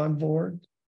taken on board,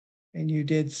 and you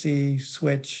did see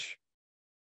switch.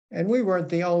 And we weren't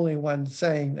the only ones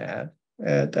saying that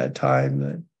at that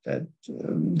time, that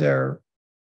there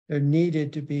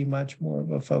needed to be much more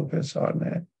of a focus on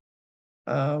that.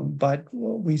 But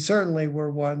we certainly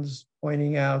were ones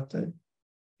pointing out that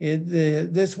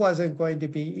this wasn't going to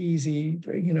be easy.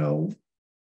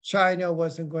 China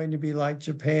wasn't going to be like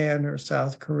Japan or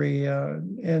South Korea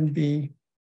and be,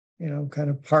 kind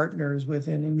of partners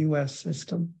within a US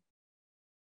system.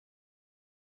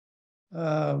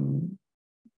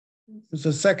 There's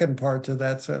a second part to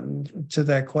that sentence, to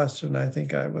that question. I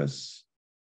think I was.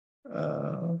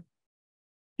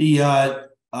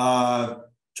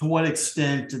 To what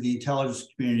extent did the intelligence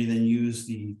community then use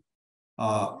the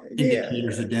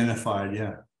indicators identified?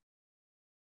 Yeah.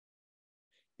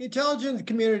 The intelligence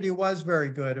community was very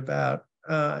good about,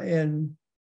 and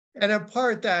a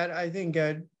part that I think,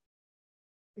 when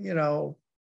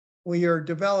you're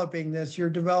developing this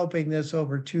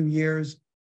over 2 years.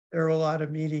 There are a lot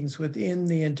of meetings within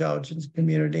the intelligence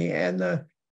community, and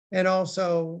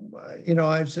also,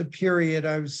 I was a period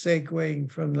I was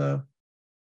segueing from the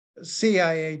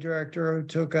CIA director who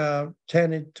took a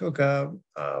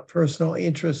personal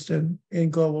interest in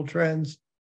global trends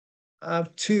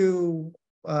to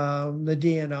the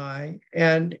DNI,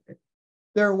 and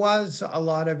there was a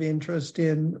lot of interest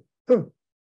in, I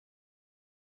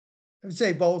would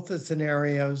say, both the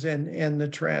scenarios and the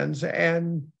trends,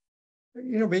 and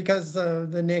because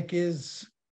the NIC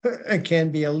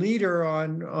can be a leader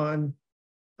on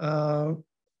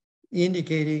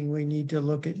indicating we need to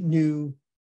look at new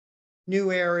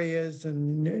areas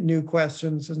and new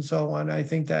questions and so on. I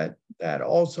think that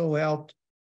also helped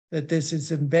that this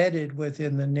is embedded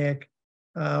within the NIC,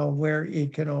 where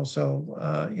it can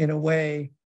also, in a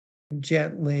way,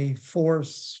 gently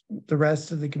force the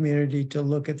rest of the community to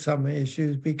look at some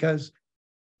issues, because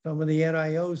some of the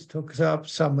NIOs took up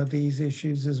some of these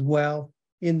issues as well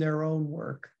in their own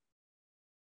work.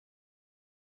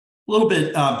 A little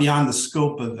bit beyond the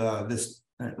scope of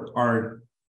our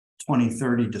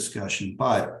 2030 discussion,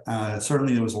 but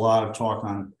certainly there was a lot of talk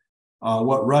on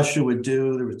what Russia would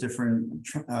do. There was different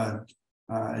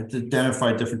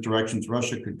identified different directions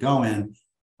Russia could go in.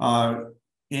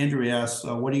 Andrew asks,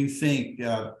 what do you think,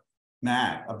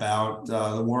 Matt, about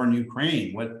the war in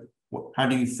Ukraine? How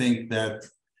do you think that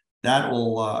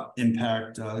will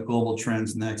impact the global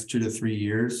trends in the next 2 to 3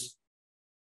 years?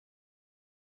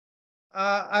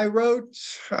 I wrote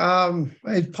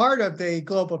as part of the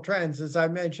global trends, as I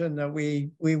mentioned, that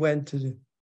we went to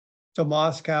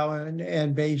Moscow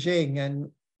and Beijing,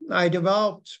 and I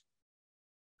developed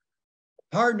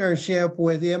partnership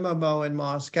with IMMO in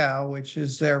Moscow, which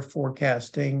is their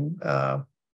forecasting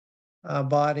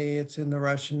body. It's in the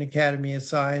Russian Academy of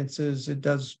Sciences. It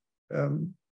does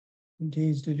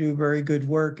continues to do very good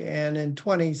work. And in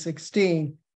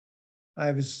 2016,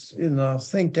 I was in the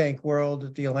think tank world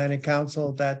at the Atlantic Council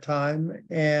at that time,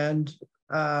 and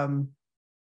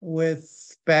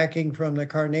with backing from the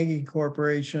Carnegie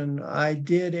Corporation, I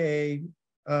did a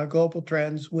global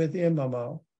trends with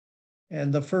IMMO.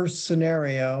 And the first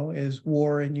scenario is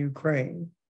war in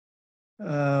Ukraine.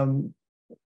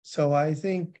 So I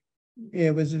think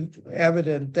it was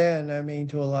evident then, I mean,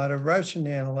 to a lot of Russian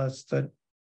analysts that,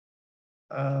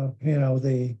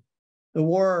 the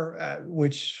war,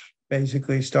 which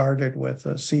basically started with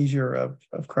a seizure of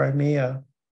Crimea,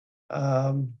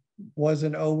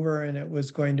 wasn't over, and it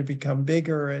was going to become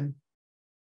bigger.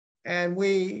 And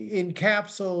we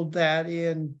encapsulated that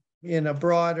in a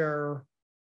broader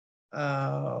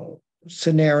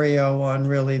scenario on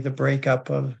really the breakup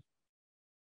of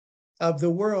the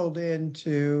world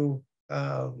into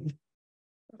a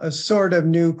sort of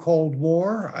new Cold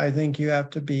War. I think you have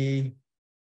to be,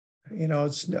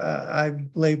 I've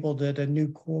labeled it a new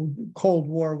Cold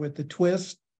War with the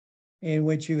twist, in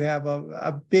which you have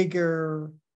a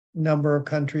bigger number of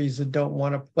countries that don't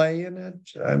want to play in it.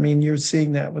 I mean, you're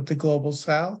seeing that with the Global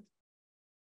South.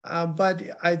 But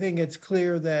I think it's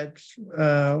clear that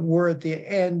we're at the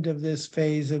end of this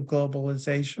phase of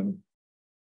globalization.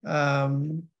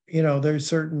 There's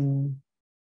certain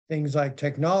things like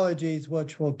technologies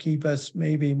which will keep us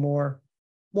maybe more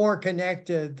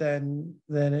connected than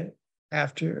when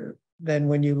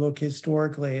you look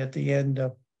historically at the end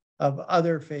of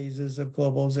other phases of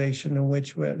globalization in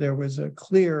which there was a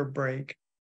clear break.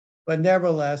 But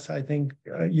nevertheless, I think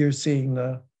you're seeing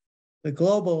the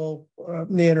global,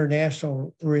 the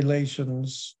international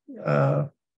relations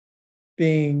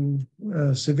being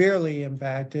severely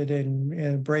impacted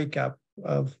in breakup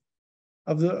of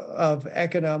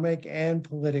economic and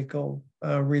political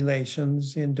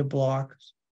relations into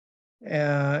blocs,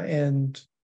 and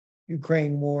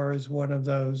Ukraine war is one of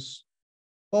those,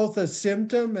 both a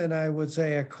symptom and I would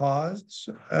say a cause.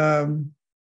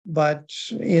 But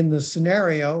in the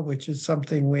scenario, which is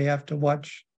something we have to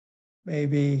watch,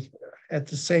 maybe at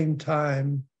the same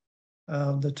time,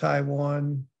 the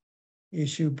Taiwan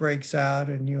issue breaks out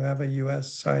and you have a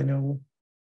U.S.-China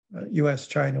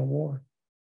war.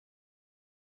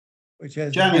 Which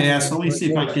has Jana asked, let me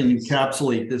see if I can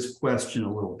encapsulate this question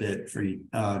a little bit for you,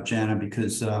 Jana,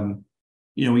 because,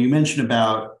 you mentioned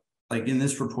about, like in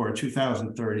this report,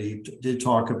 2030 did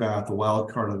talk about the wild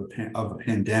card of a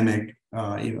pandemic,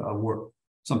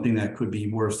 something that could be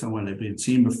worse than what had been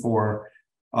seen before.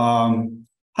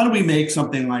 How do we make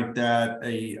something like that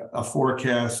a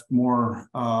forecast more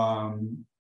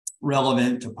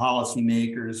relevant to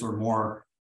policymakers, or more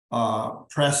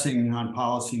pressing on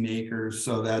policymakers,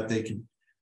 so that they can,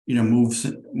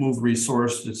 move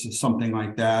resources to something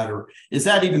like that? Or is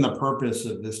that even the purpose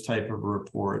of this type of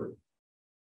report?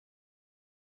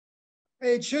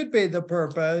 It should be the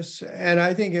purpose, and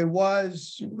I think it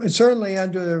was certainly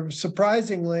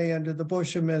surprisingly under the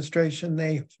Bush administration,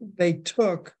 they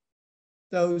took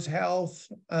those health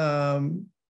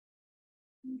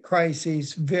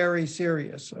crises very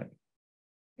seriously.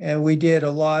 And we did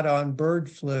a lot on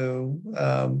bird flu.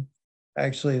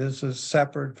 Actually, this is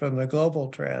separate from the global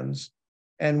trends.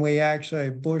 And we actually,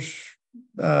 Bush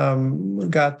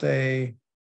got a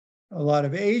lot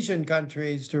of Asian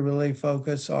countries to really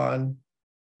focus on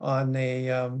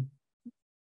the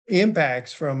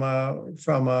impacts from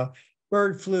a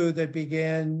bird flu that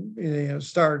began,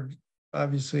 started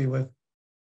obviously with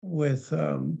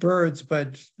birds,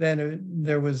 but then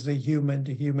there was the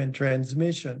human-to-human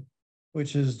transmission,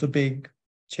 which is the big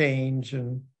change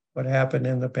in what happened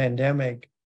in the pandemic,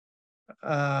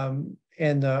 and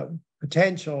the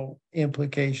potential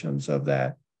implications of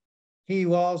that. He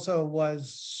also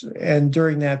was, and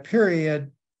during that period,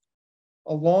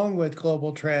 along with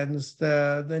global trends,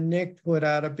 the NIC put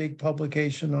out a big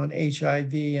publication on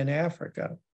HIV in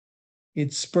Africa.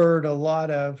 It spurred a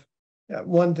lot of,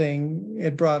 one thing,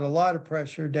 it brought a lot of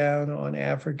pressure down on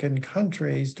African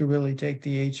countries to really take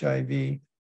the HIV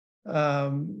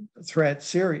threat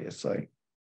seriously.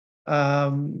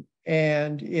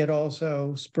 And it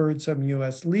also spurred some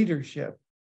US leadership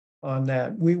on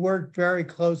that. We worked very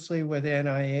closely with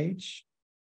NIH.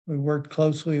 We worked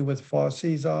closely with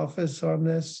Fauci's office on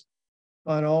this,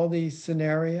 on all these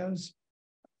scenarios.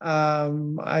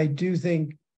 I do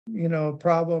think, a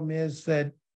problem is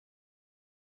that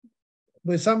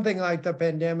with something like the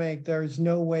pandemic, there's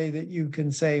no way that you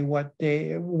can say what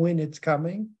day, when it's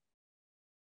coming.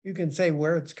 You can say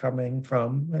where it's coming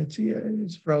from.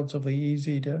 It's relatively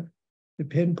easy to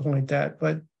pinpoint that,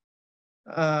 but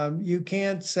you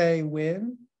can't say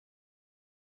when.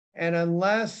 And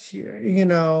unless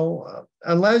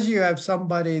unless you have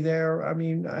somebody there,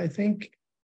 I think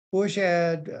Bush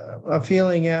had a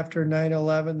feeling after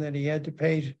 9/11 that he had to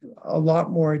pay a lot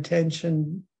more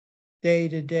attention day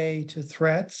to day to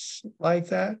threats like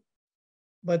that.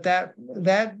 But that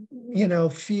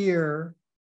fear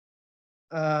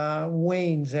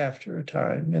wanes after a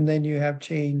time, and then you have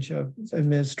change of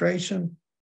administration.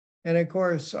 And of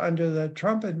course, under the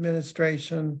Trump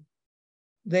administration,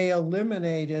 they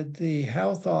eliminated the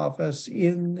health office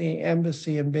in the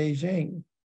embassy in Beijing,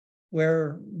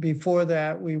 where before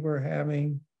that we were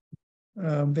having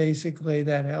basically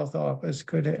that health office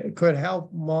could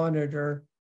help monitor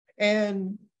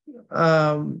and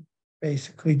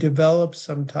basically develop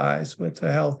some ties with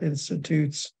the health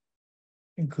institutes,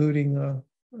 including the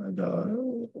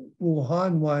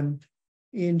Wuhan one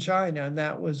in China, and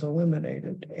that was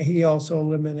eliminated. He also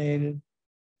eliminated,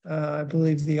 I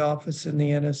believe, the office in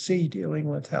the NSC dealing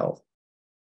with health.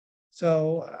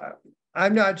 So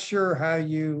I'm not sure how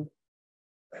we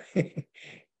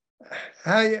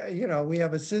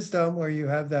have a system where you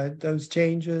have those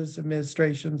changes.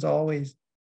 Administrations always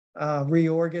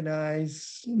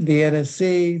reorganize the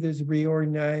NSC. There's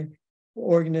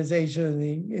reorganization of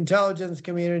the intelligence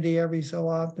community every so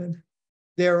often.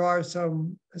 There are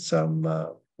some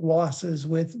losses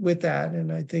with that,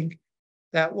 and I think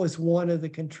that was one of the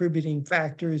contributing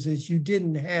factors, is you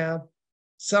didn't have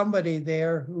somebody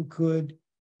there who could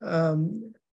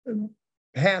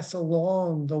pass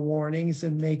along the warnings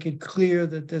and make it clear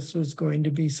that this was going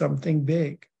to be something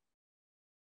big.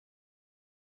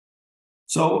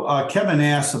 So Kevin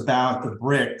asks about the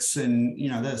BRICS, and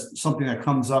that's something that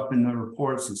comes up in the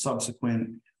reports and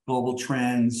subsequent global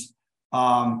trends.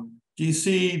 Do you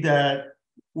see that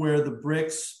where the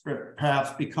BRICS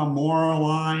perhaps become more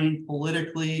aligned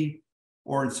politically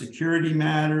or in security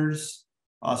matters,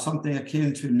 something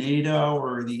akin to NATO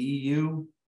or the EU?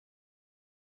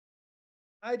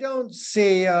 I don't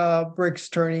see BRICS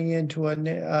turning into a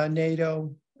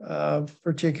NATO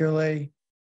particularly.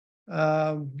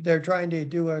 They're trying to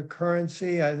do a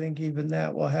currency. I think even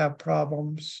that will have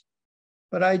problems.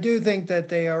 But I do think that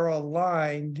they are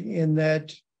aligned in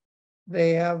that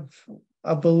they have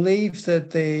a belief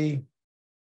that the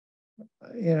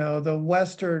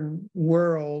Western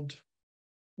world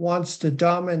wants to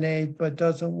dominate, but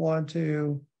doesn't want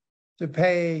to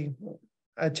pay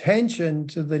attention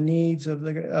to the needs of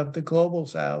the global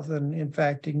South, and in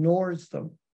fact ignores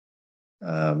them.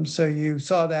 So you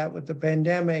saw that with the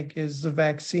pandemic, is the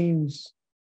vaccines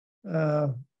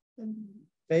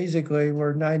basically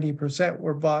were 90%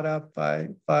 were bought up by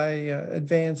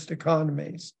advanced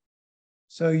economies.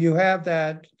 So you have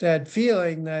that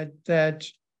feeling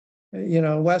that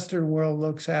Western world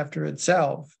looks after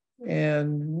itself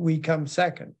and we come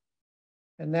second.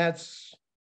 And that's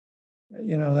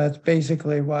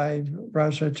basically why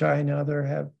Russia, China, other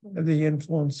have the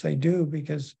influence they do,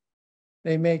 because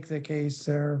they make the case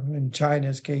there. In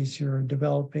China's case, you're a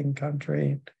developing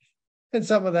country. And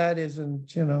some of that isn't,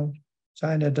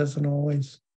 China doesn't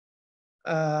always,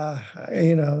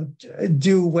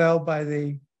 do well by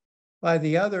the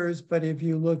others. But if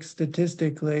you look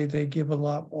statistically, they give a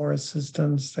lot more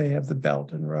assistance. They have the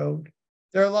Belt and Road.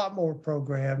 There are a lot more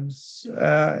programs.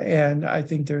 And I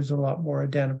think there's a lot more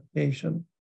identification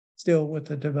still with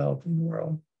the developing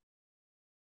world.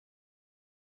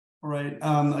 All right,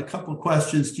 a couple of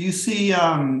questions. Do you see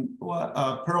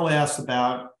what Pearl asked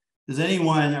about, does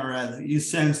anyone, or have you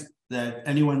sensed that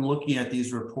anyone looking at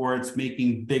these reports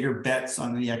making bigger bets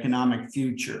on the economic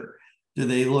future? Do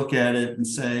they look at it and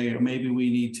say, maybe we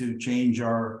need to change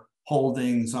our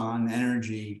holdings on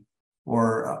energy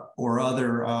or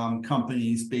other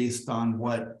companies based on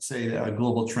what, say, a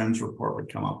global trends report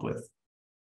would come up with?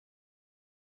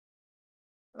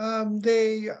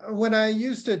 When I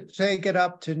used to take it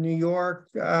up to New York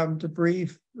to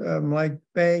brief like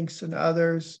banks and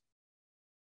others,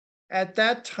 at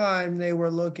that time they were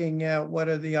looking at what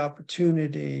are the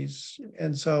opportunities.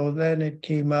 And so then it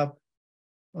came up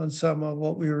on some of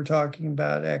what we were talking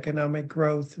about, economic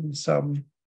growth in some,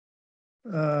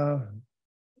 not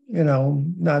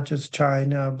just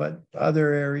China, but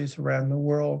other areas around the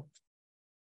world.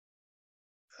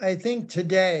 I think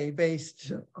today,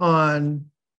 based on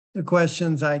the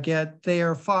questions I get, they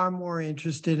are far more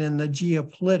interested in the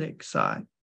geopolitical side,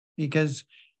 because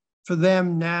for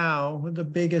them now, the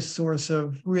biggest source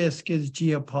of risk is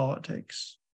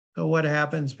geopolitics. So what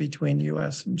happens between the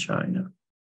US and China?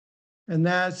 And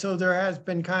so there has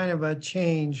been kind of a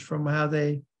change from how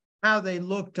they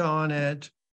looked on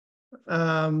it.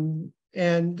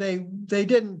 And they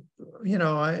didn't,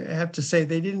 I have to say,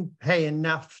 they didn't pay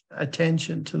enough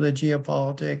attention to the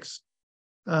geopolitics.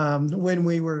 When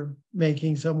we were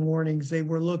making some warnings, they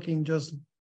were looking just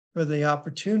for the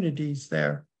opportunities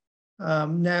there.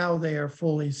 Now they are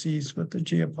fully seized with the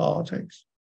geopolitics.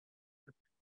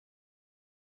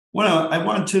 Well, I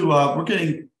want to, we're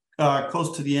getting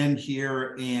close to the end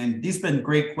here, and these have been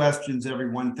great questions,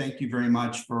 everyone. Thank you very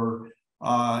much for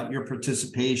your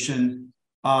participation.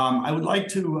 I would like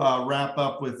to wrap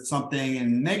up with something,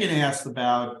 and Megan asked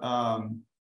about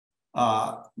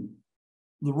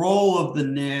the role of the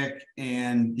NIC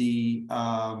and the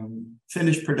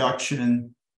finished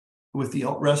production with the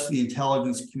rest of the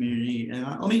intelligence community. And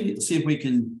let me see if we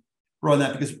can run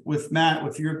that, because with Matt,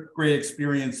 with your great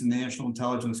experience in the National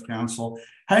Intelligence Council,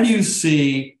 how do you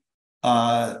see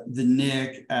the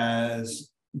NIC as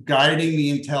guiding the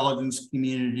intelligence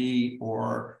community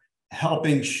or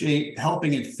helping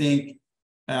it think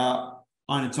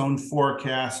on its own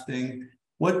forecasting?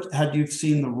 What had you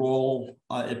seen the role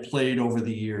it played over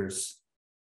the years?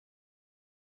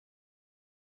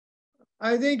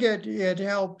 I think it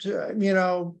helped,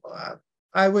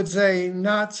 I would say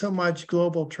not so much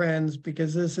global trends,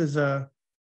 because this is a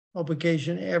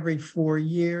publication every 4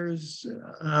 years.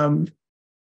 And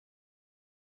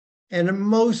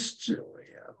most of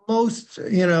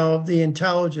the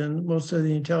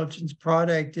intelligence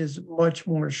product is much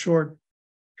more short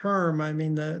term. I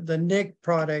mean, the NIC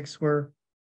products were,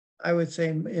 I would say,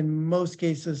 in most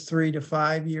cases, 3 to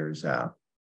 5 years out.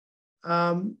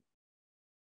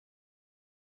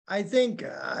 I think,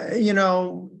 I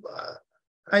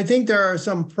think there are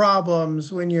some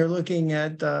problems when you're looking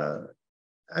at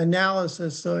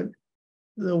analysis. So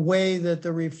the way that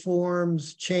the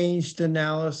reforms changed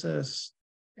analysis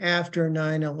after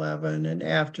 9/11 and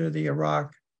after the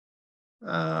Iraq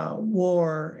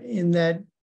war, in that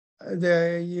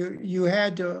you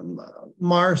had to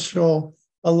marshal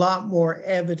a lot more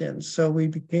evidence. So we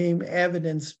became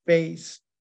evidence-based.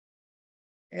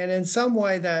 And in some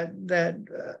way that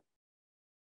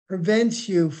prevents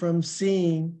you from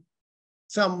seeing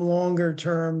some longer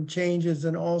term changes,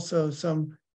 and also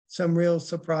some real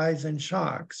surprise and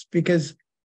shocks, because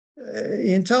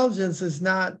intelligence is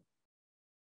not,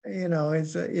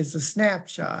 it's a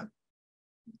snapshot.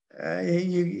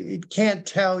 It can't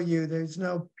tell you, there's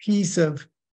no piece of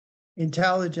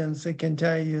intelligence that can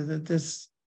tell you that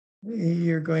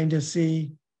you're going to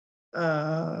see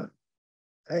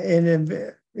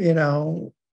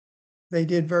they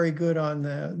did very good on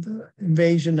the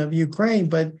invasion of Ukraine,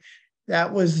 but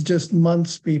that was just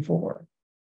months before.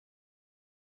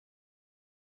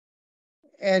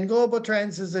 And global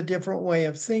trends is a different way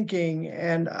of thinking.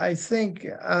 And I think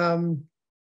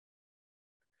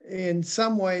in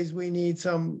some ways we need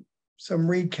some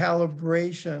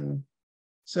recalibration,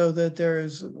 so that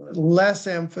there's less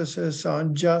emphasis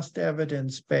on just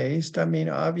evidence-based. I mean,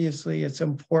 obviously it's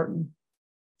important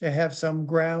to have some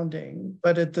grounding,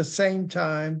 but at the same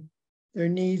time, there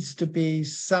needs to be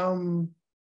some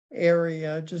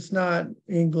area, just not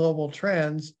in global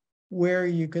trends, where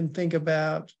you can think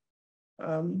about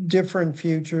different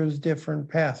futures, different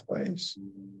pathways.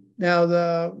 Now,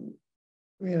 there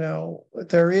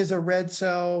is a red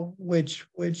cell, which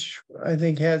I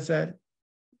think has that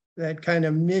kind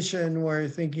of mission where you're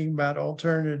thinking about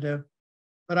alternative,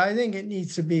 but I think it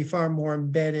needs to be far more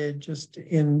embedded just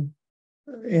in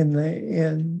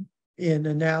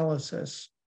analysis.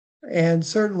 And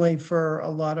certainly for a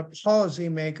lot of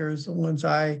policymakers, the ones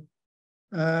I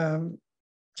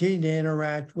tend to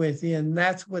interact with, and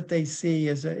that's what they see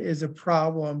as a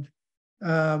problem.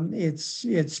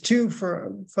 It's too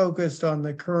focused on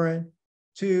the current,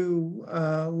 too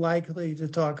likely to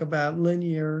talk about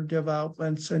linear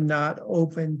developments, and not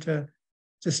open to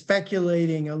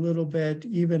speculating a little bit,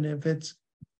 even if it's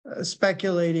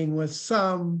speculating with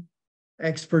some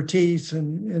expertise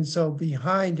and so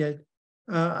behind it,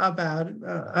 about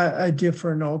a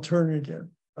different alternative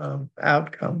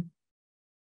outcome.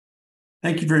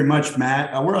 Thank you very much,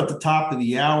 Matt. We're at the top of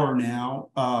the hour now,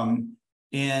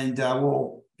 and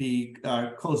we'll be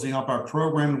closing up our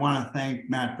program. We want to thank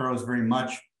Matt Burrows very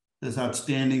much for this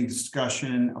outstanding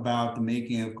discussion about the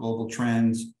making of global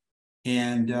trends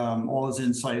and all his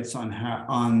insights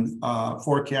on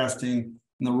forecasting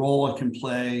and the role it can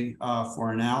play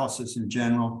for analysis in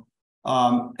general.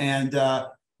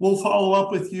 We'll follow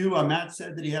up with you. Matt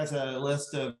said that he has a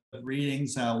list of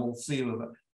readings. We'll see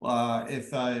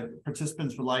if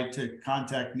participants would like to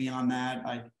contact me on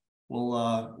that.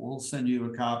 We'll send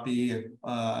you a copy.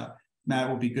 Matt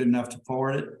will be good enough to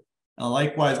forward it.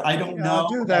 Likewise, I don't know. I'll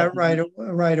do that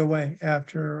right away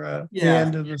after the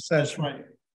end of the session. That's right.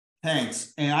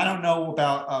 Thanks. And I don't know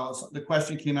about the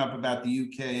question came up about the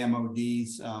UK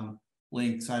MOD's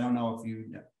links. I don't know if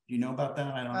do you know about that?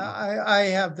 I don't know. I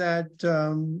have that.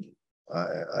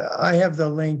 I have the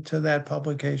link to that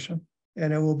publication,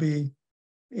 and it will be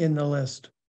in the list.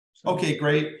 So. Okay,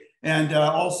 great. And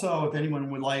also, if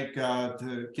anyone would like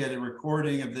to get a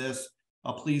recording of this,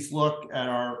 please look at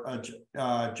our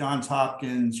Johns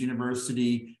Hopkins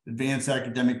University Advanced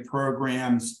Academic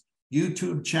Programs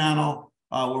YouTube channel,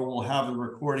 where we'll have the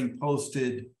recording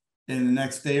posted in the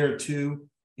next day or two.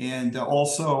 And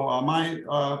also,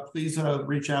 please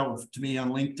reach out to me on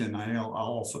LinkedIn. I'll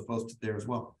also post it there as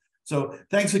well. So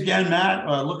thanks again, Matt.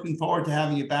 Looking forward to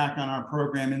having you back on our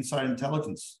program, Inside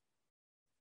Intelligence.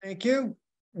 Thank you.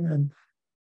 And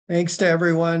thanks to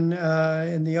everyone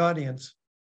in the audience.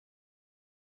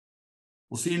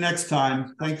 We'll see you next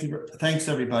time. Thank you. Thanks,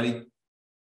 everybody.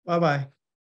 Bye-bye.